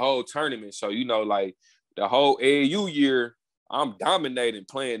whole tournament. So, you know, like the whole AAU year, I'm dominating,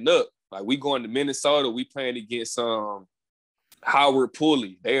 playing up. Like we going to Minnesota, we playing against Howard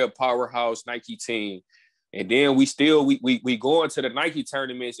Pulley. They're a powerhouse Nike team. And then we go into the Nike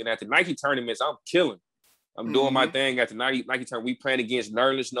tournaments, and at the Nike tournaments, I'm killing. I'm doing my thing at the Nike turn. We playing against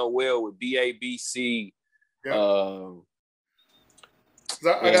Nerlens Noel with BABC. Yep.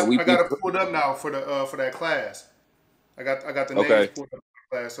 I got it pulled up now for that class. I got the names pulled up for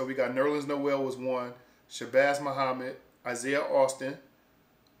the class. So we got Nerlens Noel was one, Shabazz Muhammad, Isaiah Austin,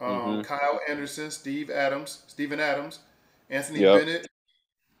 Kyle Anderson, Steven Adams, Anthony Bennett,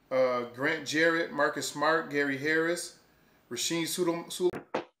 Grant Jarrett, Marcus Smart, Gary Harris, Rasheed Suleiman.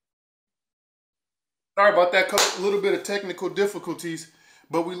 Sorry about that. A little bit of technical difficulties,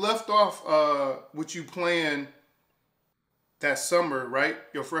 but we left off with you playing that summer, right?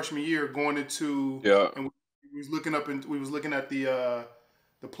 Your freshman year, going into and we was looking up and we was looking at the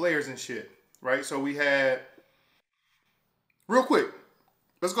players and shit, right? So we had real quick.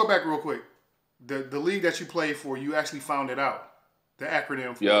 Let's go back real quick. The league that you played for, you actually found it out. The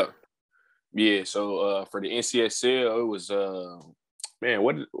acronym for it. Yeah. So for the NCSL, it was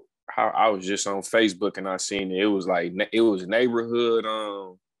how I was just on Facebook and I seen it. It was like it was neighborhood.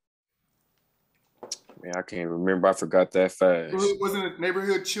 Man, I can't remember. I forgot that fast. Wasn't it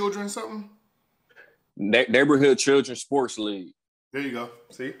neighborhood children something? Neighborhood Children Sports League. There you go.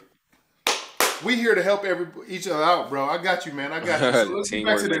 See, we here to help each other out, bro. I got you, man. I got you. So let's get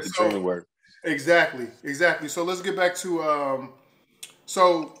back to this. So, exactly. So let's get back to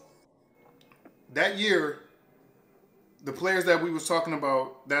so that year. The players that we was talking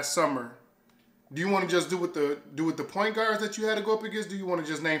about that summer, do you want to just do with the point guards that you had to go up against? Do you want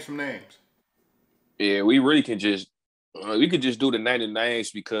to just name some names? Yeah, we really can just we could just do the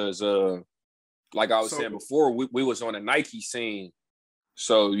names because like I was saying before, we was on a Nike scene.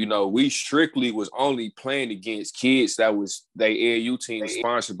 So, you know, we strictly was only playing against kids that was they AAU team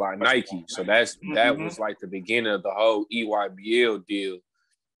sponsored by Nike. So that was like the beginning of the whole EYBL deal.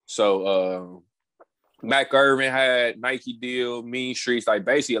 So Mac Irvin had Nike deal, Mean Streets, like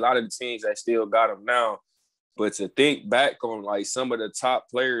basically a lot of the teams that still got them now. But to think back on like some of the top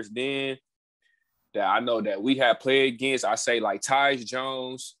players then that I know that we had played against, I say like Tyus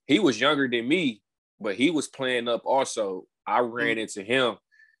Jones. He was younger than me, but he was playing up also. I ran into him,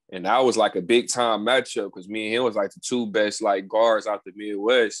 and that was like a big time matchup because me and him was like the two best like guards out the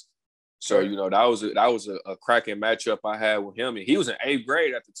Midwest. So, you know, that was a cracking matchup I had with him. And he was in 8th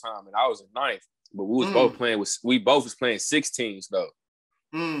grade at the time, and I was in 9th. But we was both playing 16s though.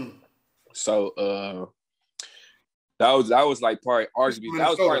 So that was like probably arguably that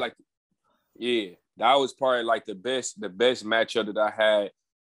was probably like that was probably like the best matchup that I had.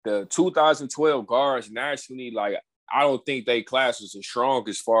 The 2012 guards nationally, like I don't think they class was as strong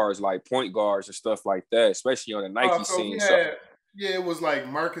as far as like point guards and stuff like that, especially on the Nike scene. It was like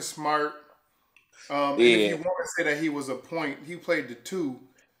Marcus Smart. And if you want to say that he was a point, he played the 2.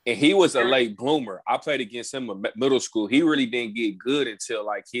 And he was a late bloomer. I played against him in middle school. He really didn't get good until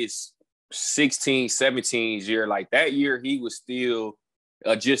like his 16, 17 year. Like that year, he was still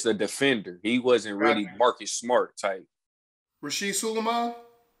just a defender. He wasn't really Marcus Smart type. Rasheed Suleiman?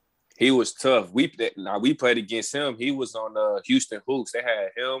 He was tough. We played against him. He was on Houston Hoops. They had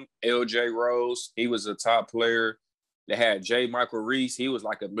him, LJ Rose. He was a top player. They had J. Michael Reese. He was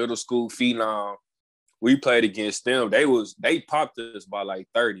like a middle school phenom. We played against them. They popped us by like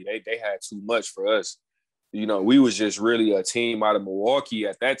 30. They had too much for us. You know, we was just really a team out of Milwaukee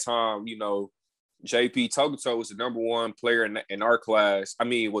at that time. You know, JP Togoto was the number 1 player in our class.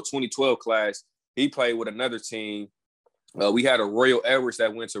 2012 class. He played with another team. We had a Royal Edwards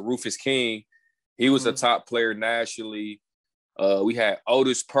that went to Rufus King. He was a top player nationally. We had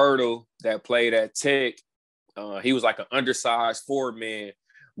Otis Pirtle that played at Tech. He was like an undersized 4-man,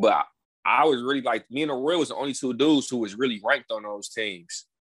 but I was really like me and Roy was the only 2 dudes who was really ranked on those teams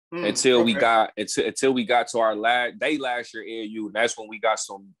until we got to our last year AAU, and that's when we got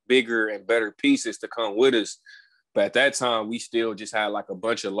some bigger and better pieces to come with us. But at that time, we still just had like a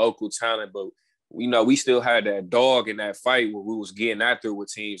bunch of local talent, but we still had that dog in that fight where we was getting after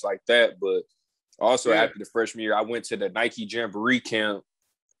with teams like that. But also after the freshman year, I went to the Nike Jamboree camp.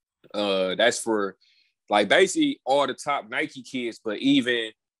 That's for like basically all the top Nike kids, but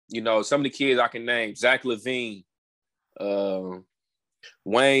even some of the kids I can name, Zach LaVine,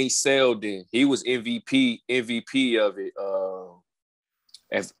 Wayne Selden, he was MVP of it.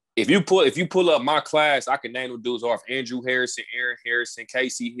 If you pull up my class, I can name them dudes off: Andrew Harrison, Aaron Harrison,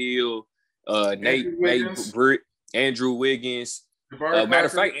 Casey Hill, Nate Britt, Andrew Wiggins. Matter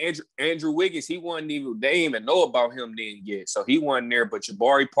of fact, Andrew Wiggins, they didn't even know about him then yet, so he wasn't there. But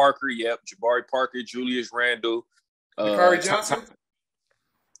Jabari Parker, Julius Randle, Bakari Johnson.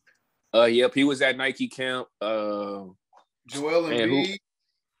 He was at Nike camp. Joel Embiid.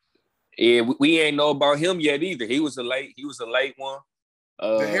 We ain't know about him yet either. He was a late one.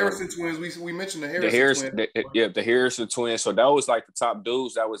 The Harrison twins. We mentioned the Harrison twins. The Harrison twins. So that was like the top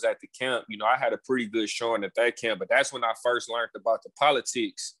dudes that was at the camp. You know, I had a pretty good showing at that camp, but that's when I first learned about the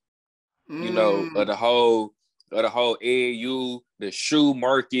politics. You know, of the whole AAU, the shoe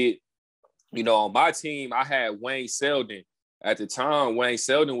market. You know, on my team, I had Wayne Selden. At the time, Wayne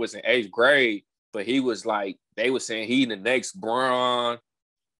Selden was in 8th grade, but he was like, they were saying he the next Braun,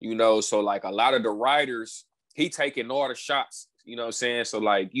 you know, so like a lot of the writers, he taking all the shots, you know what I'm saying? So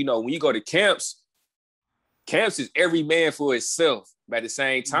like, you know, when you go to camps is every man for himself. But at the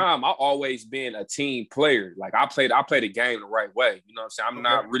same time, I always been a team player. Like I played the game the right way. You know what I'm saying? I'm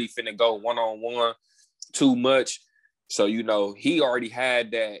not really finna go one-on-one too much. So, you know, he already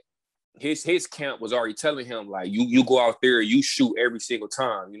had that. His camp was already telling him, like, you go out there, you shoot every single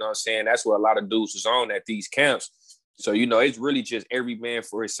time. You know what I'm saying? That's what a lot of dudes was on at these camps. So, you know, it's really just every man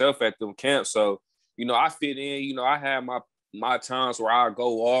for himself at them camps. So, you know, I fit in. You know, I had my times where I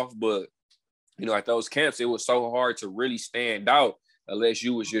go off, but, you know, at those camps, it was so hard to really stand out unless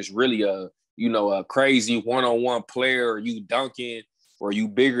you was just really a crazy one-on-one player, or you dunking, or you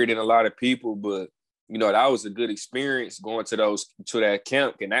bigger than a lot of people. But you know, that was a good experience going to that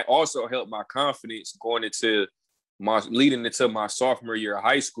camp. And that also helped my confidence leading into my sophomore year of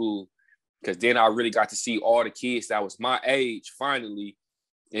high school. Because then I really got to see all the kids that was my age finally.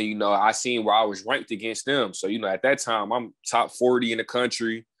 And, you know, I seen where I was ranked against them. So, you know, at that time, I'm top 40 in the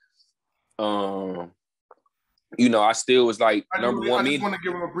country. You know, I still was like number one. I just want to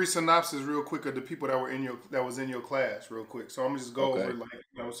give them a brief synopsis real quick of the people that was in your class real quick. So I'm gonna just go over like,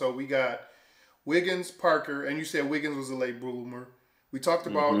 you know, so we got Wiggins, Parker, and you said Wiggins was a late bloomer. We talked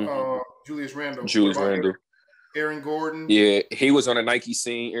about Julius Randle. Aaron Gordon. Yeah, he was on a Nike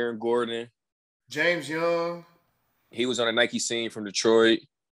scene. Aaron Gordon. James Young. He was on a Nike scene from Detroit.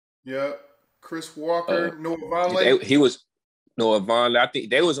 Yep. Chris Walker. Noah Vonleh. He was Noah Vonleh. I think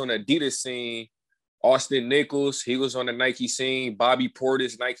they was on the Adidas scene. Austin Nichols. He was on the Nike scene. Bobby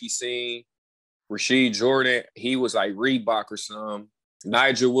Portis Nike scene. Rasheed Jordan. He was like Reebok or something.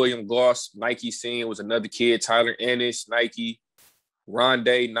 Nigel William Goss, Nike scene, was another kid. Tyler Ennis, Nike.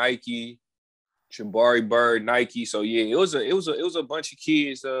 Rondé, Nike. Jabari Bird, Nike. So yeah, it was a bunch of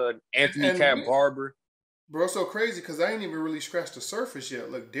kids. Anthony Cat Barber. Bro, so crazy because I ain't even really scratched the surface yet.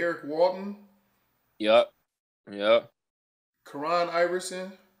 Look, Derek Walton. Yep. Karan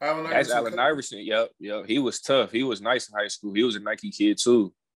Iverson. That's Allen Iverson. Yep. He was tough. He was nice in high school. He was a Nike kid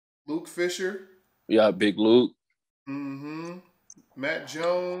too. Luke Fisher. Yeah, Big Luke. Mm-hmm. Matt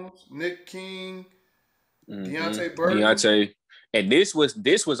Jones, Nick King, Deontay Burton. And this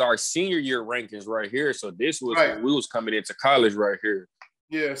was our senior year rankings right here. So this was when we was coming into college right here.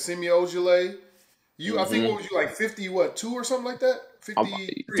 Yeah, Semi Ojeleye. I think what was you like 52 or something like that?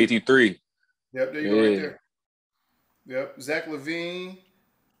 53. Yep, there you go right there. Yep, Zach LaVine.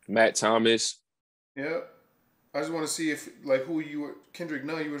 Matt Thomas. Yep. I just want to see if like who you were. Kendrick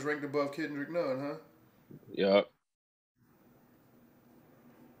Nunn, you was ranked above Kendrick Nunn, huh? Yep.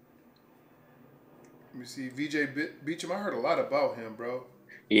 Let me see. VJ Beacham. I heard a lot about him, bro.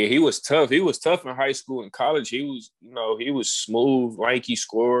 Yeah, he was tough. He was tough in high school and college. He was smooth, lanky,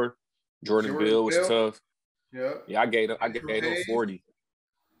 scorer. Jordan Bill was tough. Yeah. Yeah, I gave him 40.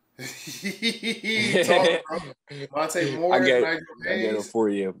 Monte Moore. I gave him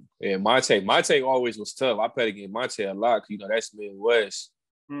 40. Yeah, Monte always was tough. I played against Monte a lot. You know, that's Midwest.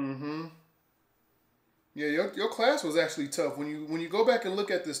 Mm-hmm. Yeah, your class was actually tough. When you go back and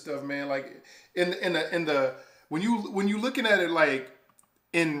look at this stuff, man, like when you looking at it like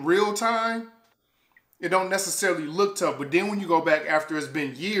in real time, it don't necessarily look tough. But then when you go back after it's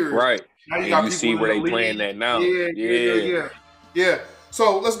been years, right? Now you see where they playing that now. Yeah.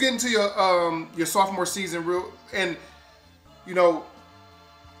 So let's get into your sophomore season, and you know,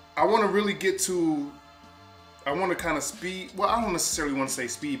 I want to really get to. I want to kind of speed. Well, I don't necessarily want to say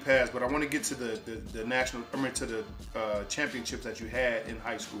speed pass, but I want to get to the national. I mean, to the championships that you had in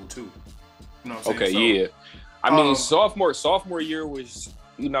high school too. You know what I'm saying? Okay, yeah. I mean, sophomore year was,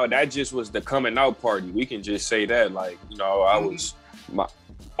 you know, that just was the coming out party. We can just say that, like, you know, I was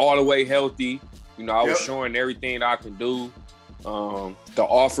all the way healthy. You know, I was showing everything I can do. The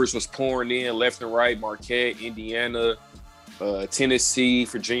offers was pouring in left and right. Marquette, Indiana, Tennessee,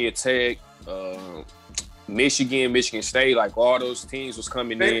 Virginia Tech. Michigan State, like all those teams was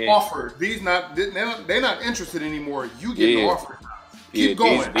coming in. They offered. They're not interested anymore. You getting offered. Keep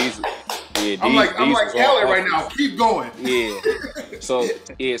going. I'm like Elliot right now. Keep going. Yeah. So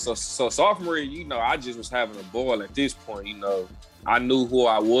sophomore year, you know, I just was having a ball at this point. You know, I knew who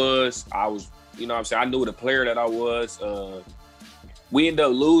I was. I was, you know what I'm saying, I knew the player that I was. We ended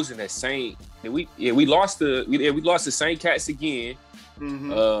up losing at St. We lost to St. Cats again.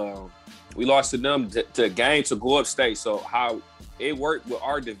 We lost to them to a game to go upstate. So how it worked with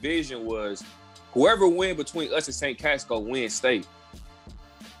our division was whoever win between us and St. Cat's go win state.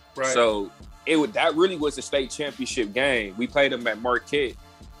 Right. So that really was the state championship game. We played them at Marquette.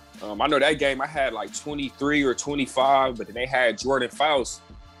 I know that game I had like 23 or 25, but then they had Jordan Faust.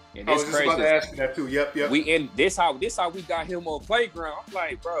 And I was just about to ask you that too. Yep. This how we got him on playground. I'm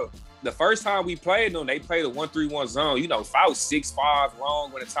like, bro, the first time we played them, they played a 1-3-1 zone. You know, Faust 6'5",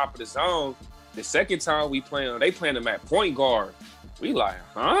 long on the top of the zone. The second time we played them, they playing him at point guard. We like,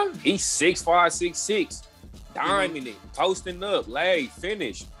 huh? He's 6'5", 6'6", diamond it, posting up, leg,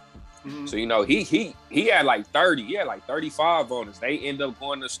 finish. So, you know, he had like 30. He had like 35 on us. They end up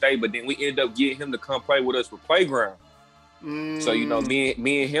going to state, but then we end up getting him to come play with us with playground. So, you know, me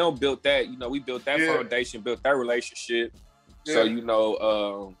and him built that, you know, we built that foundation, built that relationship. So, you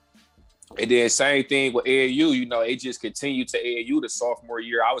know, and then same thing with AAU, you know, it just continued to AAU the sophomore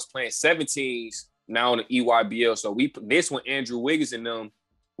year. I was playing 17s now in the EYBL. So this when Andrew Wiggins and them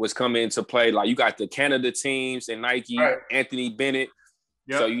was coming into play. Like you got the Canada teams and Nike, Anthony Bennett.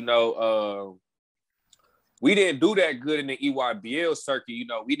 So, you know, we didn't do that good in the EYBL circuit. You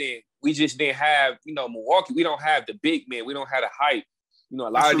know, we just didn't have, you know, Milwaukee, we don't have the big men. We don't have the height. You know, a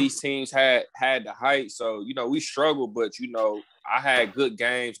lot of these teams had the height. So, you know, we struggled, but, you know, I had good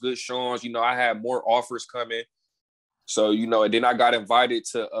games, good showings. You know, I had more offers coming. So, you know, and then I got invited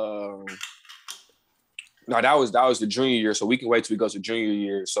to no, that was the junior year. So we can wait till we go to junior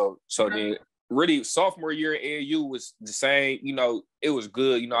year. So then really sophomore year at AAU was the same. You know, it was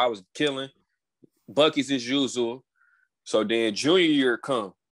good. You know, I was killing buckets as usual. So then junior year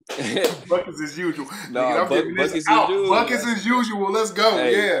come. Buckets as usual. No, buckets as usual. Buckets as usual. Let's go.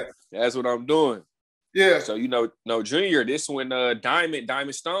 Hey, that's what I'm doing. Yeah. So, you know, no junior, this when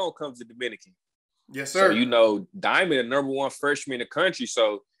Diamond Stone comes to Dominican. Yes, sir. So, you know, Diamond, the number one freshman in the country.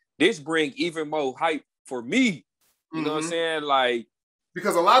 So this bring even more hype for me. You know what I'm saying? Like,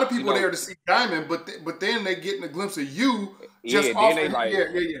 because a lot of people there to see Diamond, but then they getting a glimpse of you just off.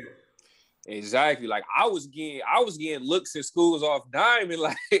 Exactly. Like I was getting looks in schools off Diamond.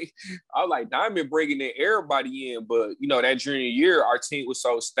 Like I was like Diamond bringing in everybody in, but you know that junior year our team was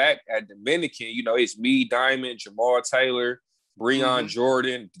so stacked at Dominican. You know it's me, Diamond, Jamal Taylor, Breon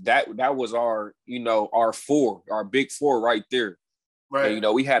Jordan. That was our our big four right there. Right. And, you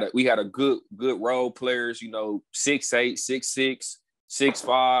know we had a good role players. You know 6'8", 6'6",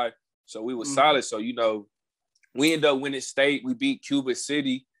 6'5". So we were solid. So you know we ended up winning state. We beat Cuba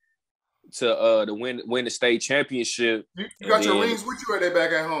City to win the state championship. You got your rings with you, or are they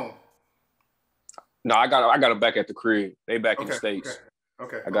back at home? No, I got them back at the crib. They back in the States.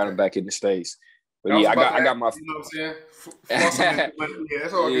 Okay. I got them back in the States. But yeah, I got my. You know what I'm saying? Yeah,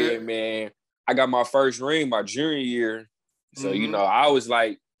 that's all good. Yeah, man. I got my first ring my junior year. So you know, I was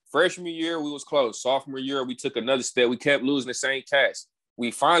like freshman year we was close. Sophomore year we took another step. We kept losing the same cats.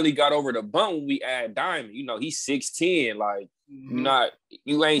 We finally got over the bump when we add Diamond. You know, he's 6'10". Like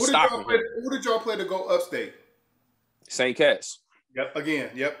you ain't stopping. Who did y'all play to go upstate? St. Cat's. Yep. Again.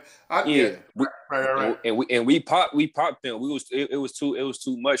 Yep. Right. And we popped them. It was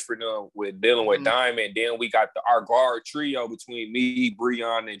too much for them with dealing with Diamond. Then we got our guard trio between me,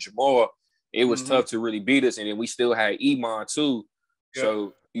 Breon, and Jamal. It was tough to really beat us, and then we still had Iman too. Yep.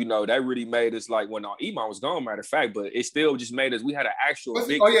 So you know that really made us like Iman was gone, matter of fact, but it still just made us. We had an actual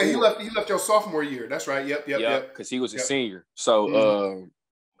big. Oh yeah, he left your sophomore year. That's right. Yep. Because he was a senior. So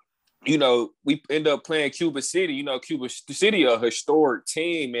you know, we end up playing Cuba City. You know, Cuba City, a historic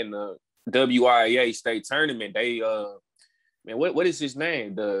team in the WIA state tournament. They man, what is his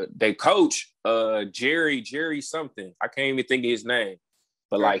name? They coach Jerry something. I can't even think of his name.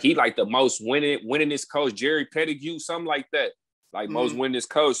 But like he like the most winningest coach, Jerry Pettigrew, something like that. Like most winningest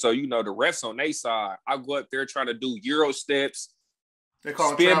coach. So you know the refs on their side. I go up there trying to do Euro steps, they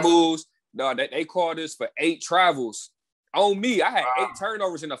call spin moves. No, they called us for 8 travels. On me, I had 8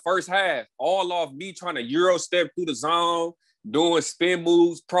 turnovers in the first half, all off me trying to Euro step through the zone, doing spin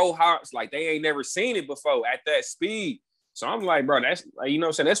moves, pro hops. Like they ain't never seen it before at that speed. So I'm like, bro, that's you know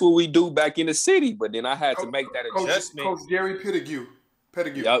what I'm saying. That's what we do back in the city. But then I had to make that adjustment. Coach Gary Pettigrew.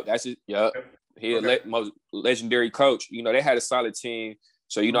 Yep, that's it. Yep. He most legendary coach. You know, they had a solid team.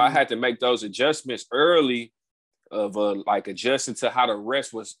 So, you know, I had to make those adjustments early of like adjusting to how the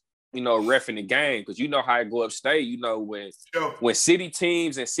rest was, you know, reffing the game. Because you know how I go upstate, you know, when city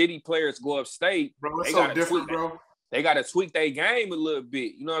teams and city players go upstate, bro, it's so different, bro. They got to tweak their game a little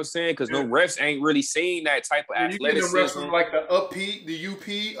bit. You know what I'm saying? Because no refs ain't really seen that type of athleticism. You get them refs from like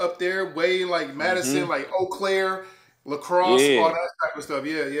the UP up there, way like Madison, like Eau Claire, lacrosse, all that type of stuff.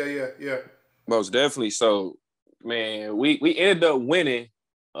 Yeah. Most definitely. So Man, we ended up winning.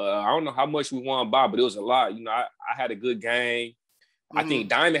 I don't know how much we won by, but it was a lot. You know, I had a good game. I think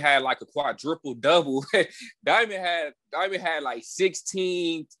Diamond had like a quadruple double. Diamond had like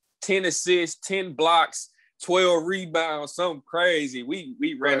 16, 10 assists, 10 blocks, 12 rebounds, something crazy.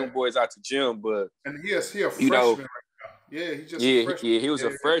 We ran them boys out to gym, but and he a freshman right now. Yeah, he just a freshman. Yeah, he was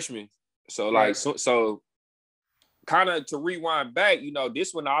a freshman. So like so kind of to rewind back, you know,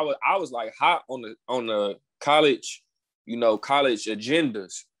 this one I was like hot on the college, you know, college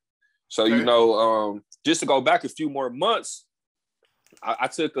agendas. So you know, just to go back a few more months, I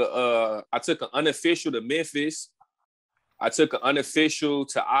took an unofficial to Memphis. I took an unofficial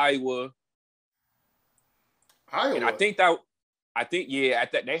to Iowa. And I think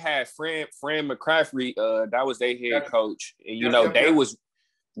they had Fran McCaffrey. That was their head coach, and you know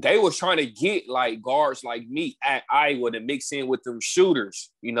they was trying to get like guards like me at Iowa to mix in with them shooters.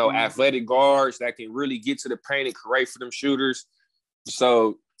 You know, athletic guards that can really get to the paint and create for them shooters.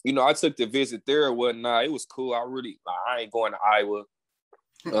 So you know, I took the visit there and whatnot. It was cool. I ain't going to Iowa.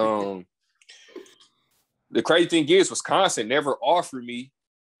 The crazy thing is, Wisconsin never offered me.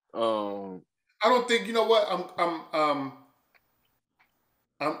 I don't think, you know what,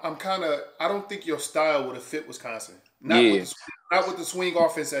 I'm kind of. I don't think your style would have fit Wisconsin. Not with the swing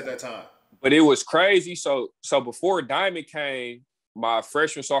offense at that time. But it was crazy. So before Diamond came, my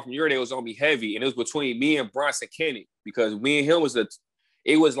freshman sophomore year, they was on me heavy, and it was between me and Bronson Kennedy because me and him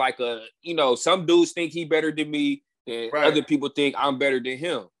it was like you know, some dudes think he better than me, and other people think I'm better than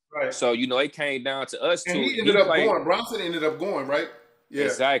him. Right. So you know, it came down to us two. And he ended up going. Bronson ended up going, right? Yeah.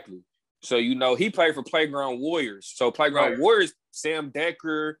 Exactly. So, you know, he played for Playground Warriors. So, Playground Warriors, Sam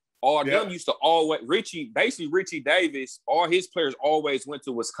Decker, all them used to always, Richie Davis, all his players always went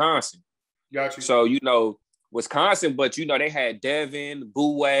to Wisconsin. Got you. So, you know, Wisconsin, but, you know, they had Devin,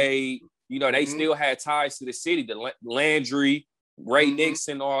 Bouway, you know, they still had ties to the city, the Landry, Ray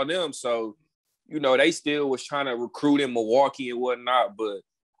Nixon, all them. So, you know, they still was trying to recruit in Milwaukee and whatnot. But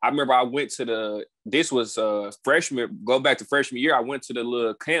I remember I went to this was freshman, go back to freshman year, I went to the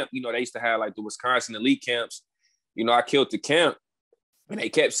little camp. You know, they used to have like the Wisconsin elite camps. You know, I killed the camp and they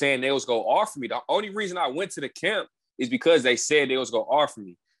kept saying they was going to offer me. The only reason I went to the camp is because they said they was going to offer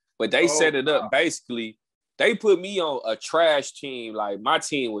me. But they set it up basically. They put me on a trash team. Like my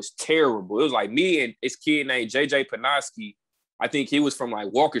team was terrible. It was like me and this kid named JJ Panoski. I think he was from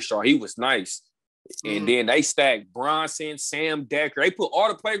like Waukesha. He was nice. And then they stacked Bronson, Sam Decker. They put all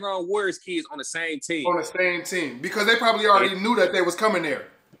the Playground Warriors kids on the same team. On the same team. Because they probably already knew that they was coming there.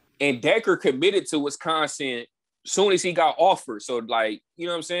 And Decker committed to Wisconsin soon as he got offered. So, like, you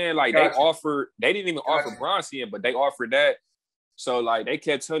know what I'm saying? Like, they didn't even offer Bronson, but they offered that. So, like, they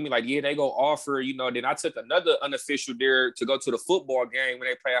kept telling me, like, yeah, they go offer, you know. Then I took another unofficial there to go to the football game when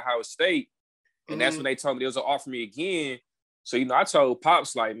they play Ohio State. And that's when they told me they was going to offer me again. So, you know, I told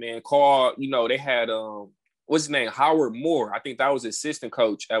Pops, like, man, call, you know, they had, what's his name? Howard Moore. I think that was assistant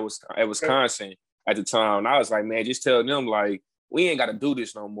coach at Wisconsin at the time. And I was like, man, just tell them, like, we ain't got to do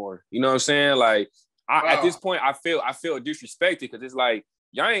this no more. You know what I'm saying? Like, at this point, I feel disrespected because it's like,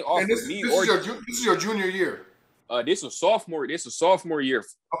 y'all ain't offering me. This is your junior year. This was sophomore year.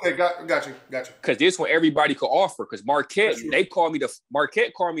 Okay, got you. Because this one everybody could offer. Because Marquette,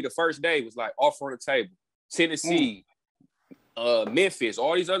 Marquette called me the first day, was like, offer on the table. Tennessee, Memphis,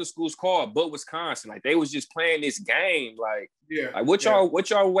 all these other schools called, but Wisconsin, like they was just playing this game, like what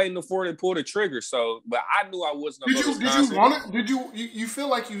y'all waiting for to pull the trigger? So, but I knew I wasn't. Did you want it? Did you feel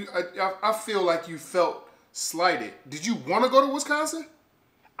like you? I feel like you felt slighted. Did you want to go to Wisconsin?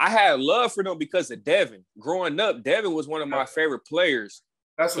 I had love for them because of Devin. Growing up, Devin was one of my favorite players.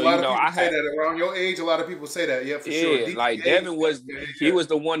 That's a lot of people say that around your age. A lot of people say that. Yeah, for sure. Like Devin was, he was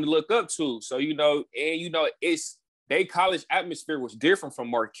the one to look up to. So they college atmosphere was different from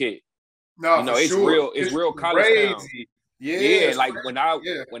Marquette. No, you know, it's sure. real. It's real college crazy. town. Yeah, like when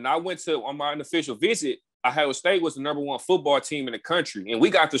I went on my unofficial visit, Ohio State was the #1 football team in the country, and we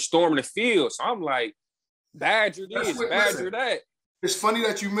got to storm the field. So I'm like, Badger this, Badger that. It's funny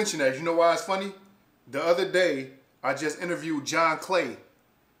that you mentioned that. You know why it's funny? The other day, I just interviewed John Clay,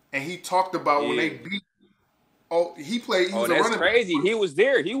 and he talked about when they beat. Oh, he played. He was a running crazy. back. He was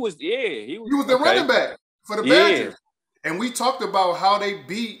there. He was the running back for the Badgers. And we talked about how they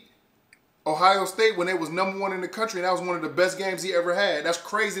beat Ohio State when they was #1 in the country, and that was one of the best games he ever had. That's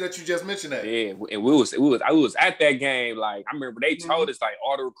crazy that you just mentioned that. Yeah, and I was at that game. Like I remember they told us, like,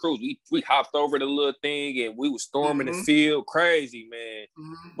 all the recruits, we hopped over the little thing and we was storming the field, crazy, man.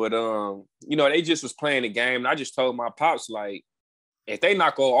 But you know, they just was playing the game, and I just told my pops, like, if they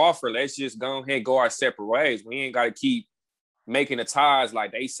not gonna offer, let's just go ahead and go our separate ways. We ain't gotta keep making the ties.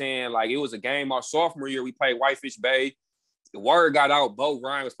 Like they saying like it was a game our sophomore year. We played Whitefish Bay. The word got out. Bo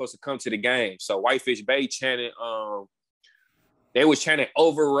Ryan was supposed to come to the game. So Whitefish Bay chanted. They was chanting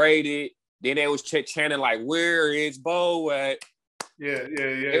overrated. Then they was chanting like, "Where is Bo at?" Yeah.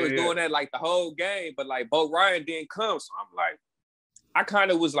 They was doing that like the whole game, but like Bo Ryan didn't come. So I'm like, I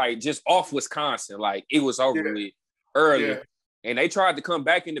kind of was like just off Wisconsin. Like it was over with early. Yeah. And they tried to come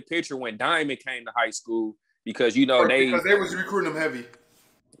back in the picture when Diamond came to high school because, because they was recruiting them heavy.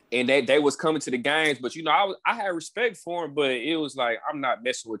 And they was coming to the games. But, I had respect for him, but it was like, I'm not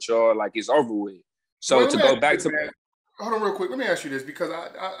messing with y'all. Like, it's over with. So to go back to... Hold on real quick. Let me ask you this because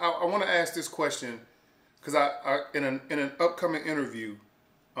I want to ask this question because I in an upcoming interview,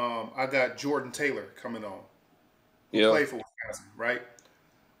 I got Jordan Taylor coming on. Who played for Wisconsin, right?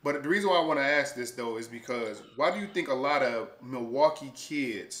 But the reason why I want to ask this, though, is because why do you think a lot of Milwaukee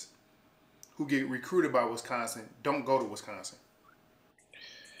kids who get recruited by Wisconsin don't go to Wisconsin?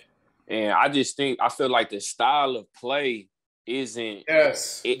 And I feel like the style of play isn't.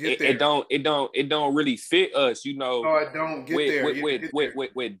 Yes, it don't really fit us, No, I don't get there.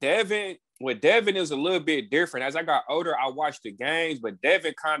 With Devin. With Devin, it was a little bit different. As I got older, I watched the games, but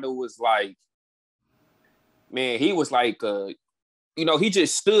Devin kind of was like, man, he was like, he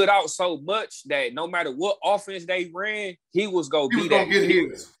just stood out so much that no matter what offense they ran, he was gonna get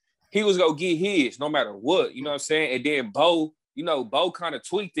his. He was gonna get his no matter what. You know what I'm saying? And then Bo kind of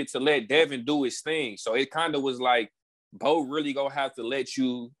tweaked it to let Devin do his thing. So it kind of was like Bo really gonna have to let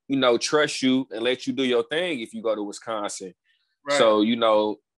you, trust you and let you do your thing if you go to Wisconsin. Right.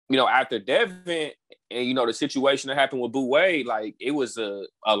 So after Devin and the situation that happened with Boo Wade, like it was a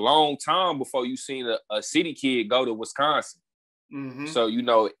long time before you seen a city kid go to Wisconsin. Mm-hmm. So,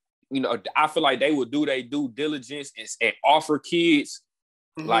 I feel like they would do their due diligence and offer kids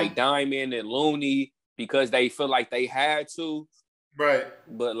like Diamond and Looney because they feel like they had to. Right.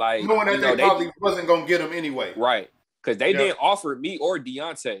 But like, knowing that they probably wasn't going to get them anyway. Right. Because they didn't offer me or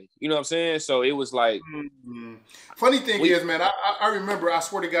Deontay. You know what I'm saying? So it was like. Mm-hmm. Funny thing is, man, I remember, I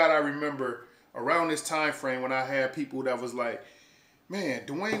swear to God, I remember around this time frame when I had people that was like, man,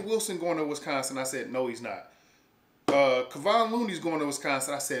 Duane Wilson going to Wisconsin. I said, no, he's not. Kevon Looney's going to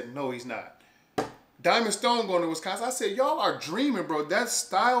Wisconsin. I said, no, he's not. Diamond Stone going to Wisconsin. I said, y'all are dreaming, bro. That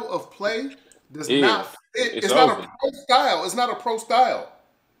style of play does not fit. It's not a pro style. It's not a pro style.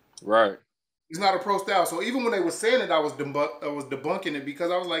 Right. It's not a pro style. So even when they were saying it, I was debunking it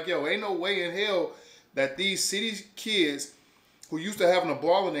because I was like, yo, ain't no way in hell that these city kids who used to having a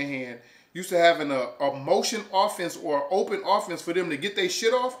ball in their hand, used to having a motion offense or open offense for them to get their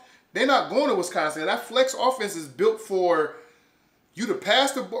shit off, they're not going to Wisconsin. That flex offense is built for you to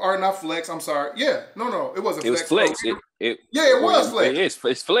pass the ball, or not flex. I'm sorry. Yeah, no, it wasn't flex. It was flex. It was flex.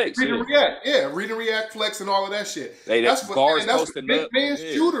 It's flex. Read and react. Yeah, read and react, flex, and all of that shit. That's big man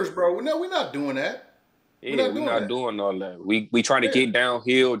shooters, bro. No, we're not doing that. Yeah, we're not doing all that. We trying to get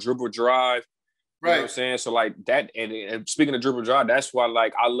downhill, dribble drive. You know what I'm saying? So like that, and speaking of dribble drive, that's why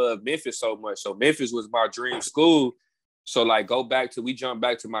like I love Memphis so much. So Memphis was my dream school. So like we jump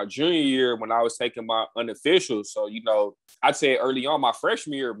back to my junior year when I was taking my unofficial. So, I'd say early on my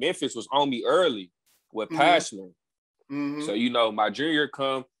freshman year, Memphis was on me early with Pashner. Mm-hmm. So, my junior year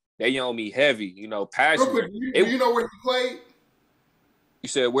come, they on me heavy, Pashner. Do you know where he played? You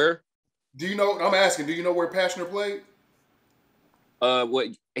said where? I'm asking, do you know where Pashner played?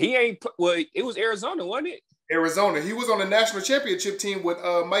 It was Arizona, wasn't it? Arizona. He was on the national championship team with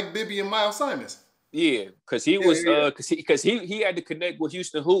Mike Bibby and Miles Simons. Yeah, because he was because he had to connect with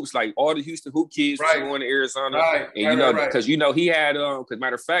Houston Hoops, like all the Houston Hoop kids was going to Arizona, and because he had because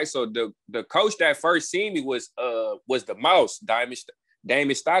matter of fact, so the coach that first seen me was the Mouse Damon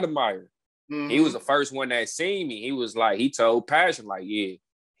Stoudemire. Mm-hmm. He was the first one that seen me. He was like, he told Passion like, yeah,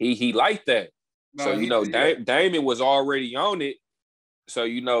 he liked that. No, so Damon was already on it. So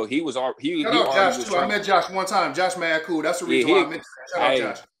he was he Josh too. I met Josh one time. Josh mad cool. That's the reason why I mentioned that. Shout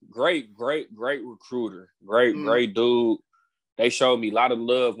out Josh. Great recruiter. Great dude. They showed me a lot of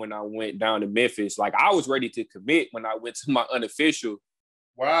love when I went down to Memphis. Like I was ready to commit when I went to my unofficial.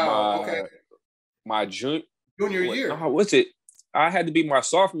 Wow. My junior year. What's it? I had to be my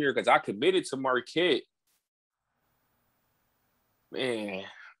sophomore year because I committed to Marquette. Man.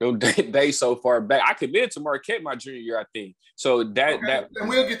 They so far back. I committed to Marquette my junior year, I think. So that and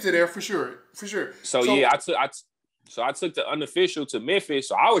we'll get to there for sure. So yeah, I took the unofficial to Memphis.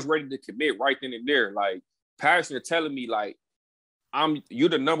 So I was ready to commit right then and there. Like Passion telling me like you're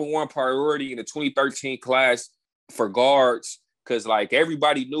the number one priority in the 2013 class for guards because like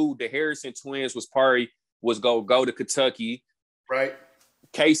everybody knew the Harrison twins was gonna go to Kentucky. Right.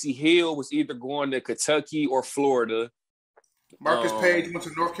 Casey Hill was either going to Kentucky or Florida. Marcus Page went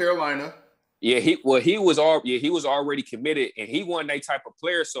to North Carolina. Yeah, he was already committed, and he wasn't that type of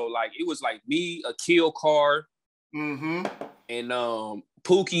player. So like it was like me, Akil Carr, and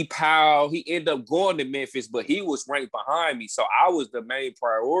Pookie Powell. He ended up going to Memphis, but he was ranked behind me, so I was the main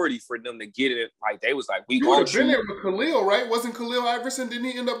priority for them to get it. Like they was like, you would have been there with Khalil, right? Wasn't Khalil Iverson? Didn't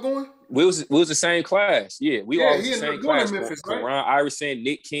he end up going? We was the same class. Yeah, we all was the same class. Memphis, Karan right? Iverson,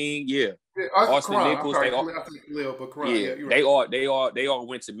 Nick King, Austin Karan, Nichols. They all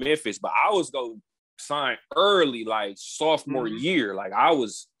went to Memphis, but I was go sign early, like sophomore year. Like I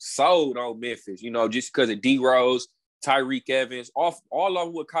was sold on Memphis, just because of D Rose, Tyreek Evans, all of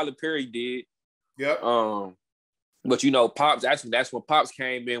them what Kyler Perry did. Yep. But Pops, that's when Pops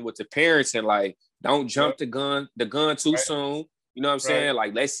came in with the parents and like, don't jump the gun too soon. You know what I'm saying?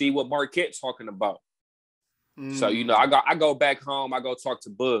 Like, let's see what Marquette's talking about. So, I go back home, I go talk to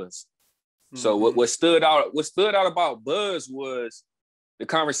Buzz. So what stood out about Buzz was the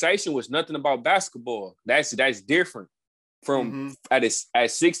conversation was nothing about basketball. That's different. From at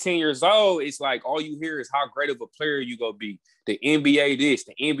 16 years old, it's like all you hear is how great of a player you gonna be. The NBA this,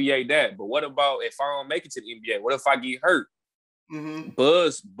 the NBA that. But what about if I don't make it to the NBA? What if I get hurt?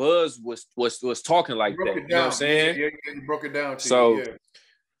 Buzz was talking like that. You know what I'm saying? Yeah, you broke it down.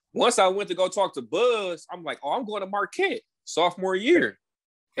 Once I went to go talk to Buzz, I'm like, oh, I'm going to Marquette sophomore year.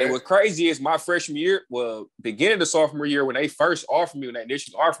 Okay. And what's crazy is my freshman year, beginning of sophomore year, when they first offered me, when they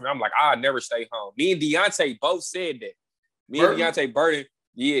initially offered me, I'm like, I'll never stay home. Me and Deontay both said that. Me and Deontay Burton,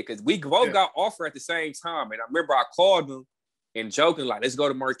 because we both got offered at the same time. And I remember I called him and joking, like, let's go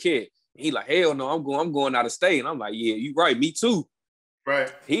to Marquette. He like, hell no, I'm going out of state. And I'm like, yeah, you right, me too.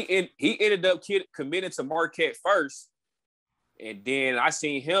 Right. He ended up committing to Marquette first. And then I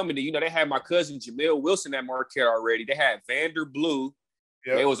seen him, and then, they had my cousin Duane Wilson at Marquette already. They had Vander Blue.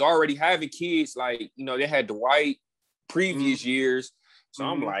 Yep. They was already having kids, like, they had Dwight previous years. So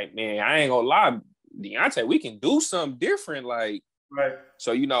I'm like, man, I ain't gonna lie, Deontay, we can do something different. Like, right.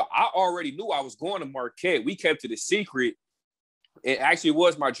 So, I already knew I was going to Marquette. We kept it a secret. It actually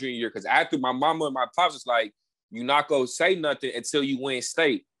was my junior year because after my mama and my pops was like, you're not going to say nothing until you win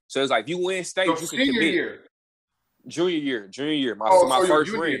state. So it's like, if you win state, you can commit. Junior year. My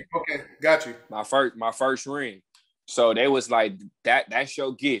first ring. Okay, got you. My first ring. So they was like, that's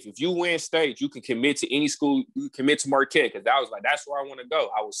your gift. If you win state, you can commit to any school. You can commit to Marquette because I was like, that's where I want to go.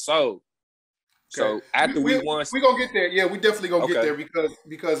 I was sold. Okay. So after we won, we're gonna get there. Yeah, we definitely gonna get there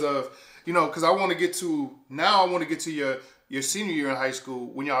because of because I want to get to your senior year in high school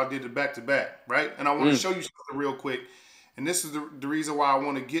when y'all did it back to back, right? And I want to show you something real quick. And this is the reason why I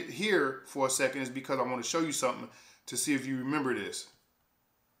want to get here for a second is because I want to show you something to see if you remember this.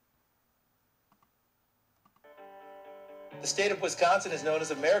 The state of Wisconsin is known as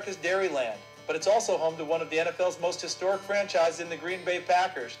America's Dairyland, but it's also home to one of the NFL's most historic franchises in the Green Bay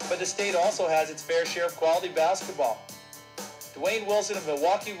Packers. But the state also has its fair share of quality basketball. Duane Wilson of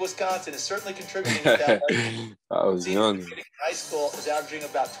Milwaukee, Wisconsin is certainly contributing to that. I was young. In high school is averaging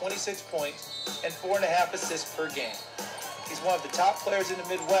about 26 points and 4.5 assists per game. He's one of the top players in the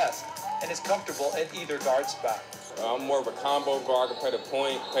Midwest and is comfortable at either guard spot. I'm more of a combo guard. I can play the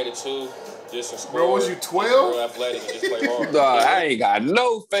point, play the two, just a score. Bro, was you 12? Real athletic and just play hard. Nah, I ain't got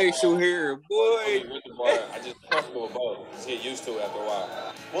no facial hair, boy. I just comfortable with both. Just get used to it after a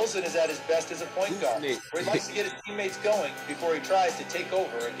while. Wilson is at his best as a point guard, where he likes to get his teammates going before he tries to take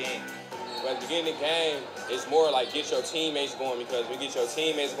over a game. But at the beginning of the game, it's more like get your teammates going because when you get your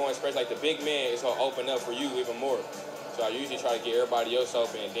teammates going, especially like the big man, it's going to open up for you even more. So I usually try to get everybody else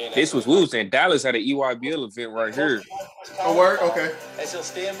open. And then we was in Dallas at an EYBL event right here. Oh, word? Okay. As he'll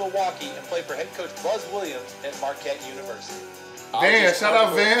stay in Milwaukee and play for head coach Buzz Williams at Marquette University. Van, shout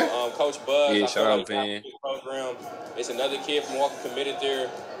out Van. Coach Buzz. Yeah, shout out Van. Program. It's another kid from Milwaukee committed there.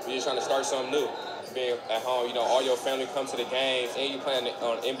 We're just trying to start something new. Being at home, all your family comes to the games, and you playing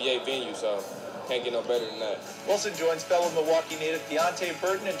on an NBA venue, so can't get no better than that. Wilson joins fellow Milwaukee native Deontay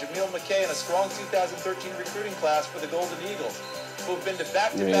Burton and Jameel McKay in a strong 2013 recruiting class for the Golden Eagles, who have been to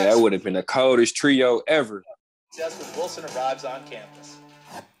back-to-back. Man, that would have been the coldest trio ever. Success when Wilson arrives on campus.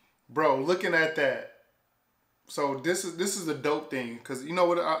 Bro, looking at that. So this is a dope thing because you know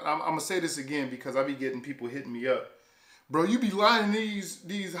what? I'm gonna say this again because I be getting people hitting me up. Bro, you be lining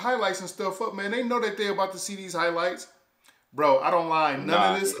these highlights and stuff up, man. They know that they're about to see these highlights. Bro, I don't line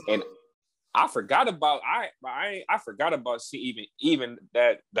none of this. And I forgot about I forgot about even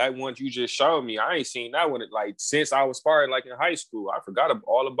that one you just showed me. I ain't seen that one like since I was probably like in high school. I forgot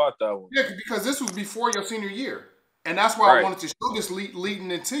all about that one. Yeah, because this was before your senior year, and that's why I wanted to show this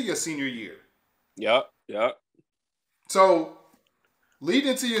leading into your senior year. Yep. So, leading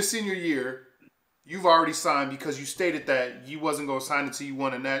into your senior year, you've already signed because you stated that you wasn't going to sign until you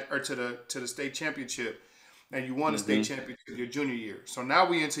won to the state championship, and you won the state championship your junior year. So now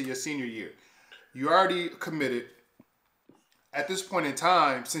we into your senior year. You already committed. At this point in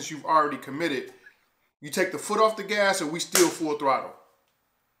time, since you've already committed, you take the foot off the gas, or we still full throttle?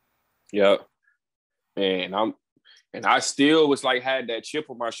 Yep. And I still was like had that chip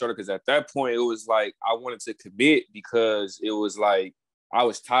on my shoulder because at that point it was like I wanted to commit because it was like I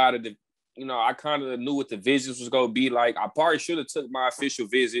was tired of the, I kind of knew what the visits was gonna be like. I probably should have took my official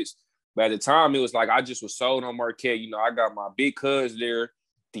visits, but at the time it was like I just was sold on Marquette. I got my big cuz there,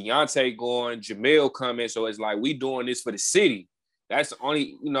 Deontay going, Jamel coming, so it's like we doing this for the city. That's the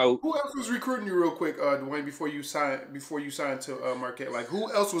only, Who else was recruiting you real quick, Duane, before you signed to Marquette? Like,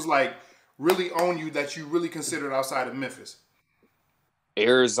 who else was like really on you that you really considered outside of Memphis?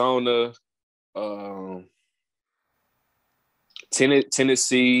 Arizona,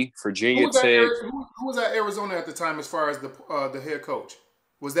 Tennessee, Virginia Tech. Who was at Arizona at the time as far as the head coach?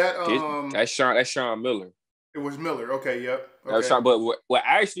 Was that that's Sean Miller. It was Miller. Okay, yep. Okay. But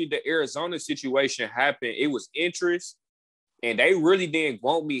actually the Arizona situation happened. It was interest. And they really didn't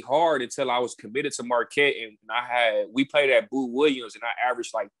want me hard until I was committed to Marquette. And we played at Boo Williams and I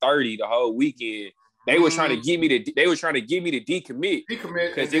averaged like 30 the whole weekend. They were trying to get me to decommit.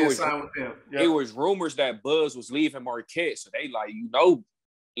 Decommit because it was signed with them. Yep. It was rumors that Buzz was leaving Marquette. So they like,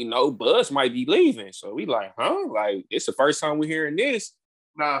 Buzz might be leaving. So we like, huh? Like, it's the first time we're hearing this.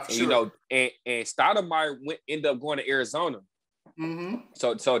 Nah, for sure. And Stoudemire ended up going to Arizona. Mm-hmm.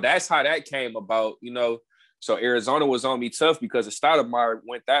 So that's how that came about, So Arizona was on me tough because the Stoudemire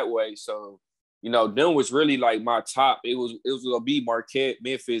went that way. So, them was really like my top. It was gonna be Marquette,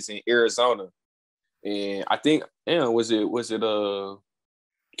 Memphis, and Arizona. And I think, was it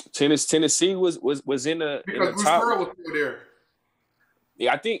Tennessee was in the Bruce top. Pearl was still there.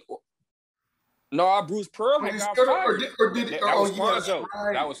 Yeah, I think. No, Bruce Pearl had got fired. That was Quanzo.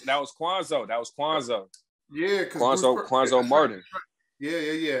 Right. That was Quanzo. That was Quanzo. Yeah, Quanzo Martin.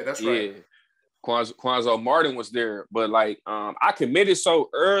 Yeah. That's right. Yeah. Quanzo Martin was there, but like I committed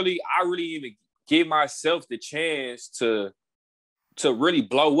so early, I really even give myself the chance to really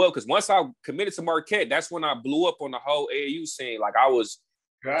blow up. Because once I committed to Marquette, that's when I blew up on the whole AAU scene. Like I was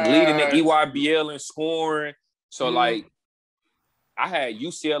leading the EYBL and scoring. So like I had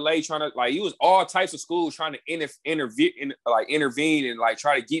UCLA trying to it was all types of schools trying to intervene and like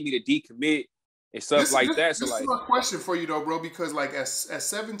try to get me to decommit and stuff that. So this is my question for you though, bro, because like at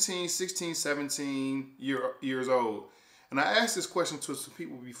 17, 16, 17 years old, and I asked this question to some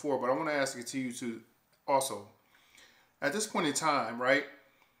people before, but I want to ask it to you too also. At this point in time, right,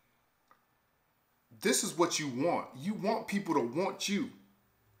 this is what you want. You want people to want you,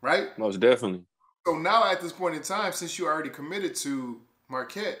 right? Most definitely. So now at this point in time, since you already committed to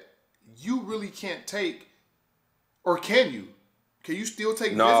Marquette, you really can't take, or can you? Can you still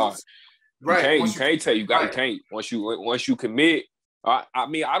take visits? Right. You can't. Once you commit. I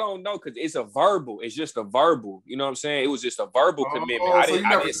mean, I don't know because it's a verbal. It's just a verbal. You know what I'm saying? It was just a verbal commitment. I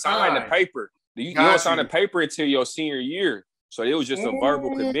didn't sign the paper. You don't sign the paper until your senior year. So it was just a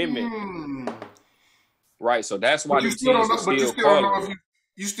verbal commitment. Right. So that's why you still don't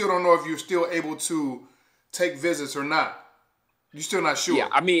know if you're still able to take visits or not. You're still not sure. Yeah,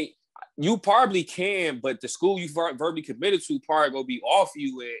 I mean, you probably can, but the school you verbally committed to probably gonna be off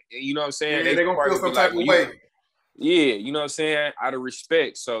you, and you know what I'm saying? Yeah, they're gonna feel some type of way. Yeah, you know what I'm saying? Out of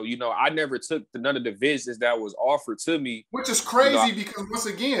respect. So, I never took none of the visits that was offered to me. Which is crazy because once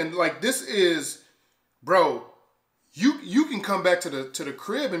again, like this is, bro, you can come back to the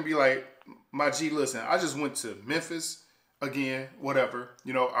crib and be like, my G, listen, I just went to Memphis again, whatever.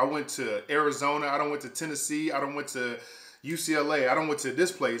 I went to Arizona, I done went to Tennessee, I done went to UCLA, I done went to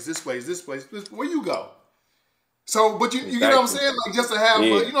this place. Where you go? So, but you get what I'm saying? Like just to have,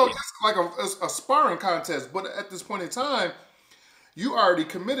 just like a sparring contest. But at this point in time, you already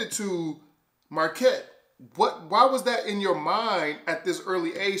committed to Marquette. Why was that in your mind at this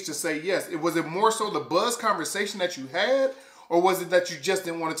early age to say yes? Was it more so the buzz conversation that you had, or was it that you just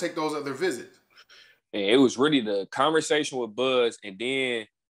didn't want to take those other visits? And it was really the conversation with Buzz, and then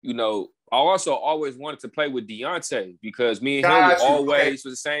I also always wanted to play with Deontay because me and him were always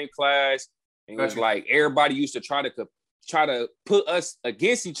was the same class. And it was like everybody used to try to put us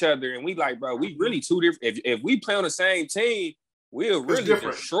against each other, and we like, bro, we really two different. If we play on the same team, we'll really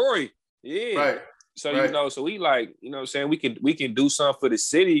destroy. Yeah. Right. So so we like, what I'm saying, we can do something for the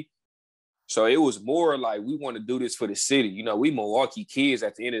city. So it was more like we want to do this for the city. We Milwaukee kids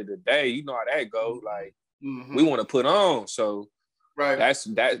at the end of the day. You know how that goes. Like we want to put on. So Right.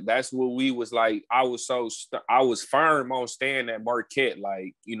 That's what we was like. I was firm on staying at Marquette.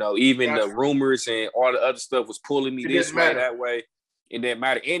 Like, you know, even the rumors and all the other stuff was pulling me this way, that way. It didn't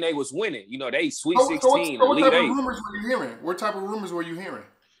matter. And they was winning. You know, they Sweet 16, what Elite type 8. of rumors were you hearing? What type of rumors were you hearing?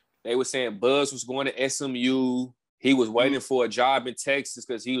 They were saying Buzz was going to SMU. He was waiting for a job in Texas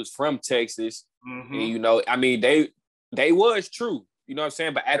because he was from Texas. Mm-hmm. And, you know, I mean, they was true. You know what I'm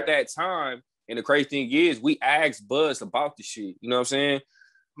saying? But at that time, and the crazy thing is, we asked Buzz about the shit. You know what I'm saying?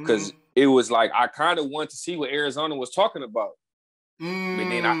 Because it was like, I kind of wanted to see what Arizona was talking about. But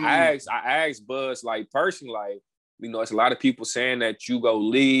then I asked Buzz, like, personally, like, you know, it's a lot of people saying that you go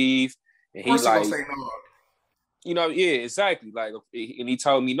leave. And he like, say no. You know, yeah, exactly. Like, and he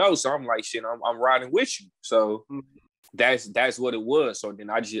told me no. So I'm like, shit, I'm riding with you. So that's what it was. So then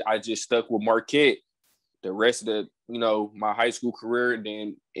I just stuck with Marquette the rest of the, you know, my high school career, and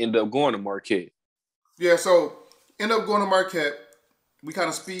then end up going to Marquette. Yeah, so end up going to Marquette. We kind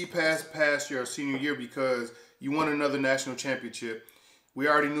of speed past your senior year because you won another national championship. We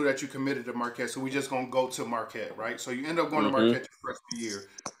already knew that you committed to Marquette, so we just going to go to Marquette, right? So you end up going to Marquette your freshman year.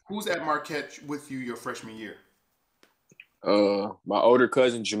 Who's at Marquette with you your freshman year? My older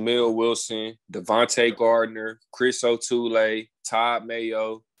cousin, Jamil Wilson, Devontae Gardner, Chris O'Toole, Todd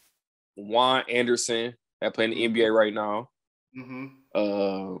Mayo, Juan Anderson, that play in the NBA right now.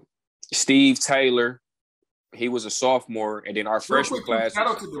 Steve Taylor, he was a sophomore, and then our freshman class. Shout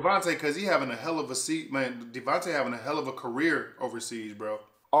out to Devontae because he having a hell of a seat, man. Devontae having a hell of a career overseas, bro.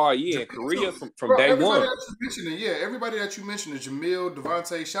 Oh yeah, Korea from bro, day one. Everybody that you mentioned, Jamil,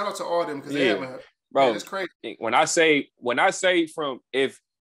 Devontae, shout out to all of them because they having. Bro, man, it's crazy. When I say from if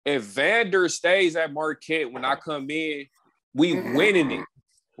Vander stays at Marquette when I come in, we winning it.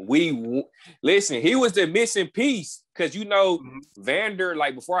 Listen, he was the missing piece because you know Vander,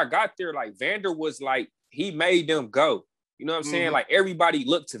 like before I got there, like Vander was like he made them go. You know what I'm saying? Like everybody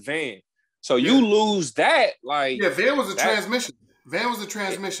looked to Van. So you lose that, like Van was a transmission. Van was a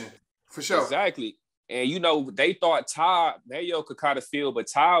transmission for sure. Exactly. And you know, they thought Todd Mayo could kind of feel, but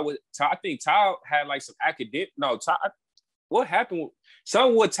I think Todd had like some academic. No, Todd. What happened?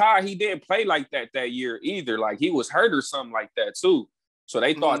 Something with Todd, he didn't play like that year either. Like he was hurt or something like that too. So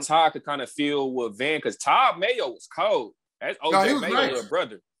they thought Todd could kind of feel with Van because Todd Mayo was cold. That's OJ Mayo's little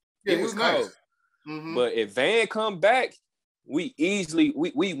brother. Yeah, he was cold. Nice. But if Van come back, we easily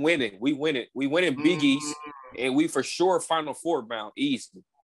we winning. We winning Big East, and we for sure Final Four bound easily.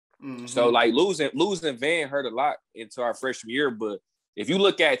 So like losing Van hurt a lot into our freshman year. But if you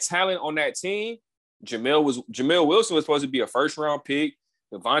look at talent on that team, Jamil Wilson was supposed to be a first round pick.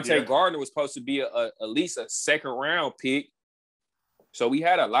 Devontae Gardner was supposed to be at least a second round pick. So we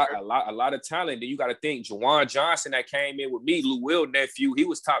had a lot of talent. Then you got to think Juwan Johnson that came in with me, Lou Will nephew. He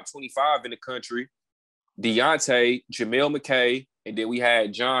was top 25 in the country. Deontay, Jamil McKay, and then we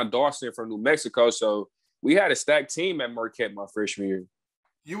had John Dawson from New Mexico. So we had a stacked team at Marquette my freshman year.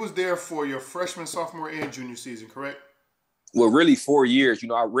 You was there for your freshman, sophomore, and junior season, correct? Well, really 4 years. You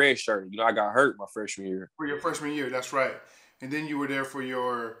know, I redshirted. You know, I got hurt my freshman year. For your freshman year, that's right. And then you were there for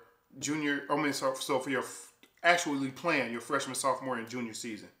your junior. So for your actually playing your freshman, sophomore, and junior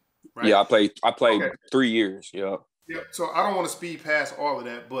season, right? Yeah, I played 3 years. Yeah. Yeah. So I don't want to speed past all of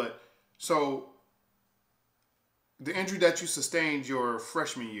that, but so the injury that you sustained your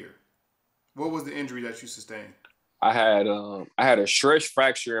freshman year, what was the injury that you sustained? I had a stress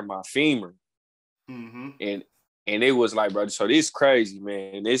fracture in my femur, and it was like, bro, so this crazy,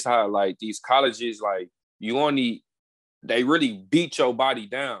 man. This how like these colleges like they really beat your body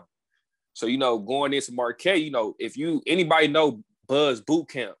down. So you know, going into Marquette, you know, if anybody know Buzz Boot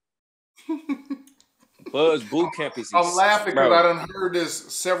Camp, Buzz Boot Camp is. I'm laughing because I done heard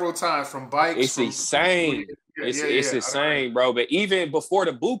this several times from bikes. It's insane. It's insane, bro. But even before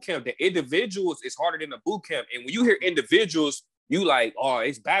the boot camp, the individuals is harder than the boot camp. And when you hear individuals, you like, oh,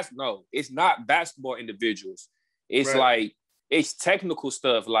 it's basketball. No, it's not basketball individuals. It's like it's technical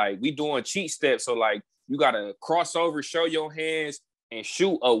stuff. Like we doing cheat steps. So like you gotta cross over, show your hands, and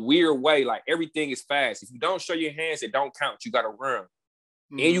shoot a weird way. Like everything is fast. If you don't show your hands, it don't count. You gotta run.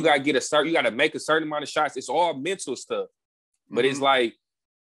 And you gotta you gotta make a certain amount of shots. It's all mental stuff. But it's like,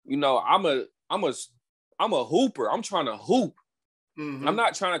 you know, I'm a hooper. I'm trying to hoop. I'm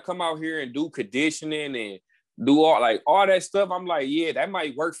not trying to come out here and do conditioning and do all that stuff. I'm like, yeah, that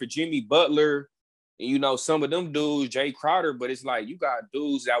might work for Jimmy Butler and, you know, some of them dudes, Jay Crowder, but it's like you got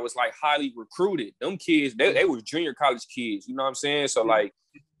dudes that was like highly recruited. Them kids, they was junior college kids. You know what I'm saying? So like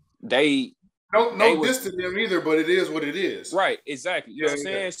they no diss to them either, but it is what it is. Right, exactly. You know what I'm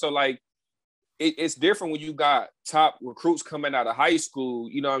saying? So like it's different when you got top recruits coming out of high school,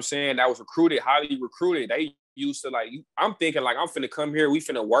 you know what I'm saying, that was highly recruited. They used to like, I'm thinking like I'm finna come here, we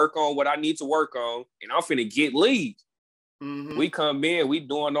finna work on what I need to work on, and I'm finna get league. Mm-hmm. We come in, we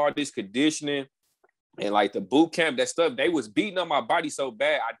doing all this conditioning and like the boot camp, that stuff, they was beating up my body so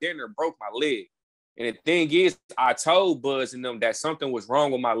bad, I damn near broke my leg. And the thing is, I told Buzz and them that something was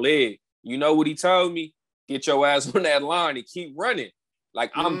wrong with my leg. You know what he told me? Get your ass on that line and keep running. Like,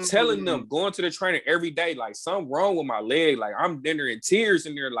 I'm telling them, going to the trainer every day, like, something wrong with my leg. Like, I'm there in tears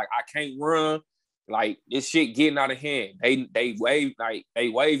in there, like, I can't run. Like, this shit getting out of hand. They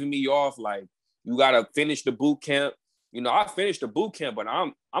waving me off, like, you gotta finish the boot camp. You know, I finished the boot camp, but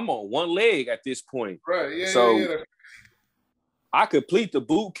I'm on one leg at this point. Right, yeah, so, yeah. I complete the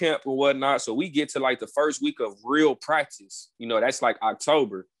boot camp and whatnot, so we get to, like, the first week of real practice. You know, that's, like,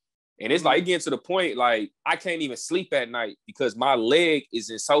 October. And it's like, getting to the point, like, I can't even sleep at night because my leg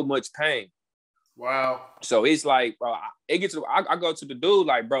is in so much pain. Wow. So it's like, bro, I go to the dude,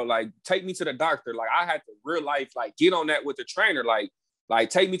 like, bro, like, take me to the doctor. Like, I had to real life, like, get on that with the trainer. Like,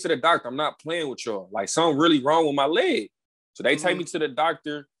 take me to the doctor. I'm not playing with y'all. Like, something really wrong with my leg. So they take me to the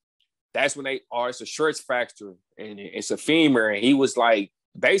doctor. That's when it's a short fracture and it's a femur. And he was like,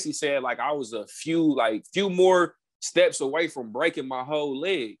 basically said, like, I was a few more steps away from breaking my whole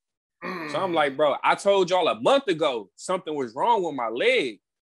leg. So I'm like, bro, I told y'all a month ago something was wrong with my leg.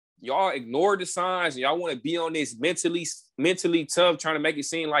 Y'all ignore the signs and y'all want to be on this mentally tough, trying to make it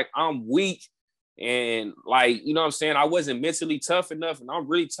seem like I'm weak. And like, you know what I'm saying? I wasn't mentally tough enough. And I'm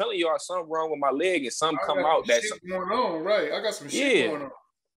really telling y'all something wrong with my leg and something come out that's going on, right? I got some shit going on.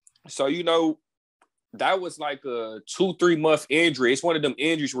 So, you know, that was like a 2-3 month injury. It's one of them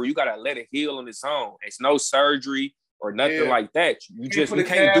injuries where you got to let it heal on its own. It's no surgery or nothing like that. You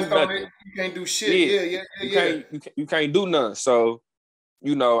can't do nothing. You can't do shit. You can't do nothing. So,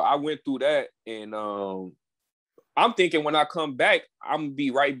 you know, I went through that, and I'm thinking when I come back, I'm gonna be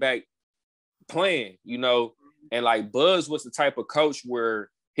right back playing, you know. And like Buzz was the type of coach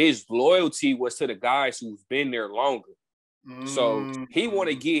where his loyalty was to the guys who've been there longer. So he want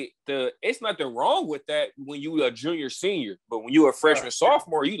to get it's nothing wrong with that when you a junior, senior, but when you a freshman,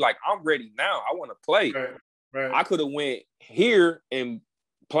 sophomore, you like, I'm ready now. I want to play. Right. I could have went here and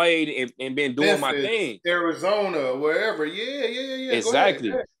played and been doing my thing. Arizona, wherever. Yeah.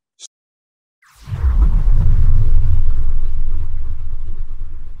 Exactly.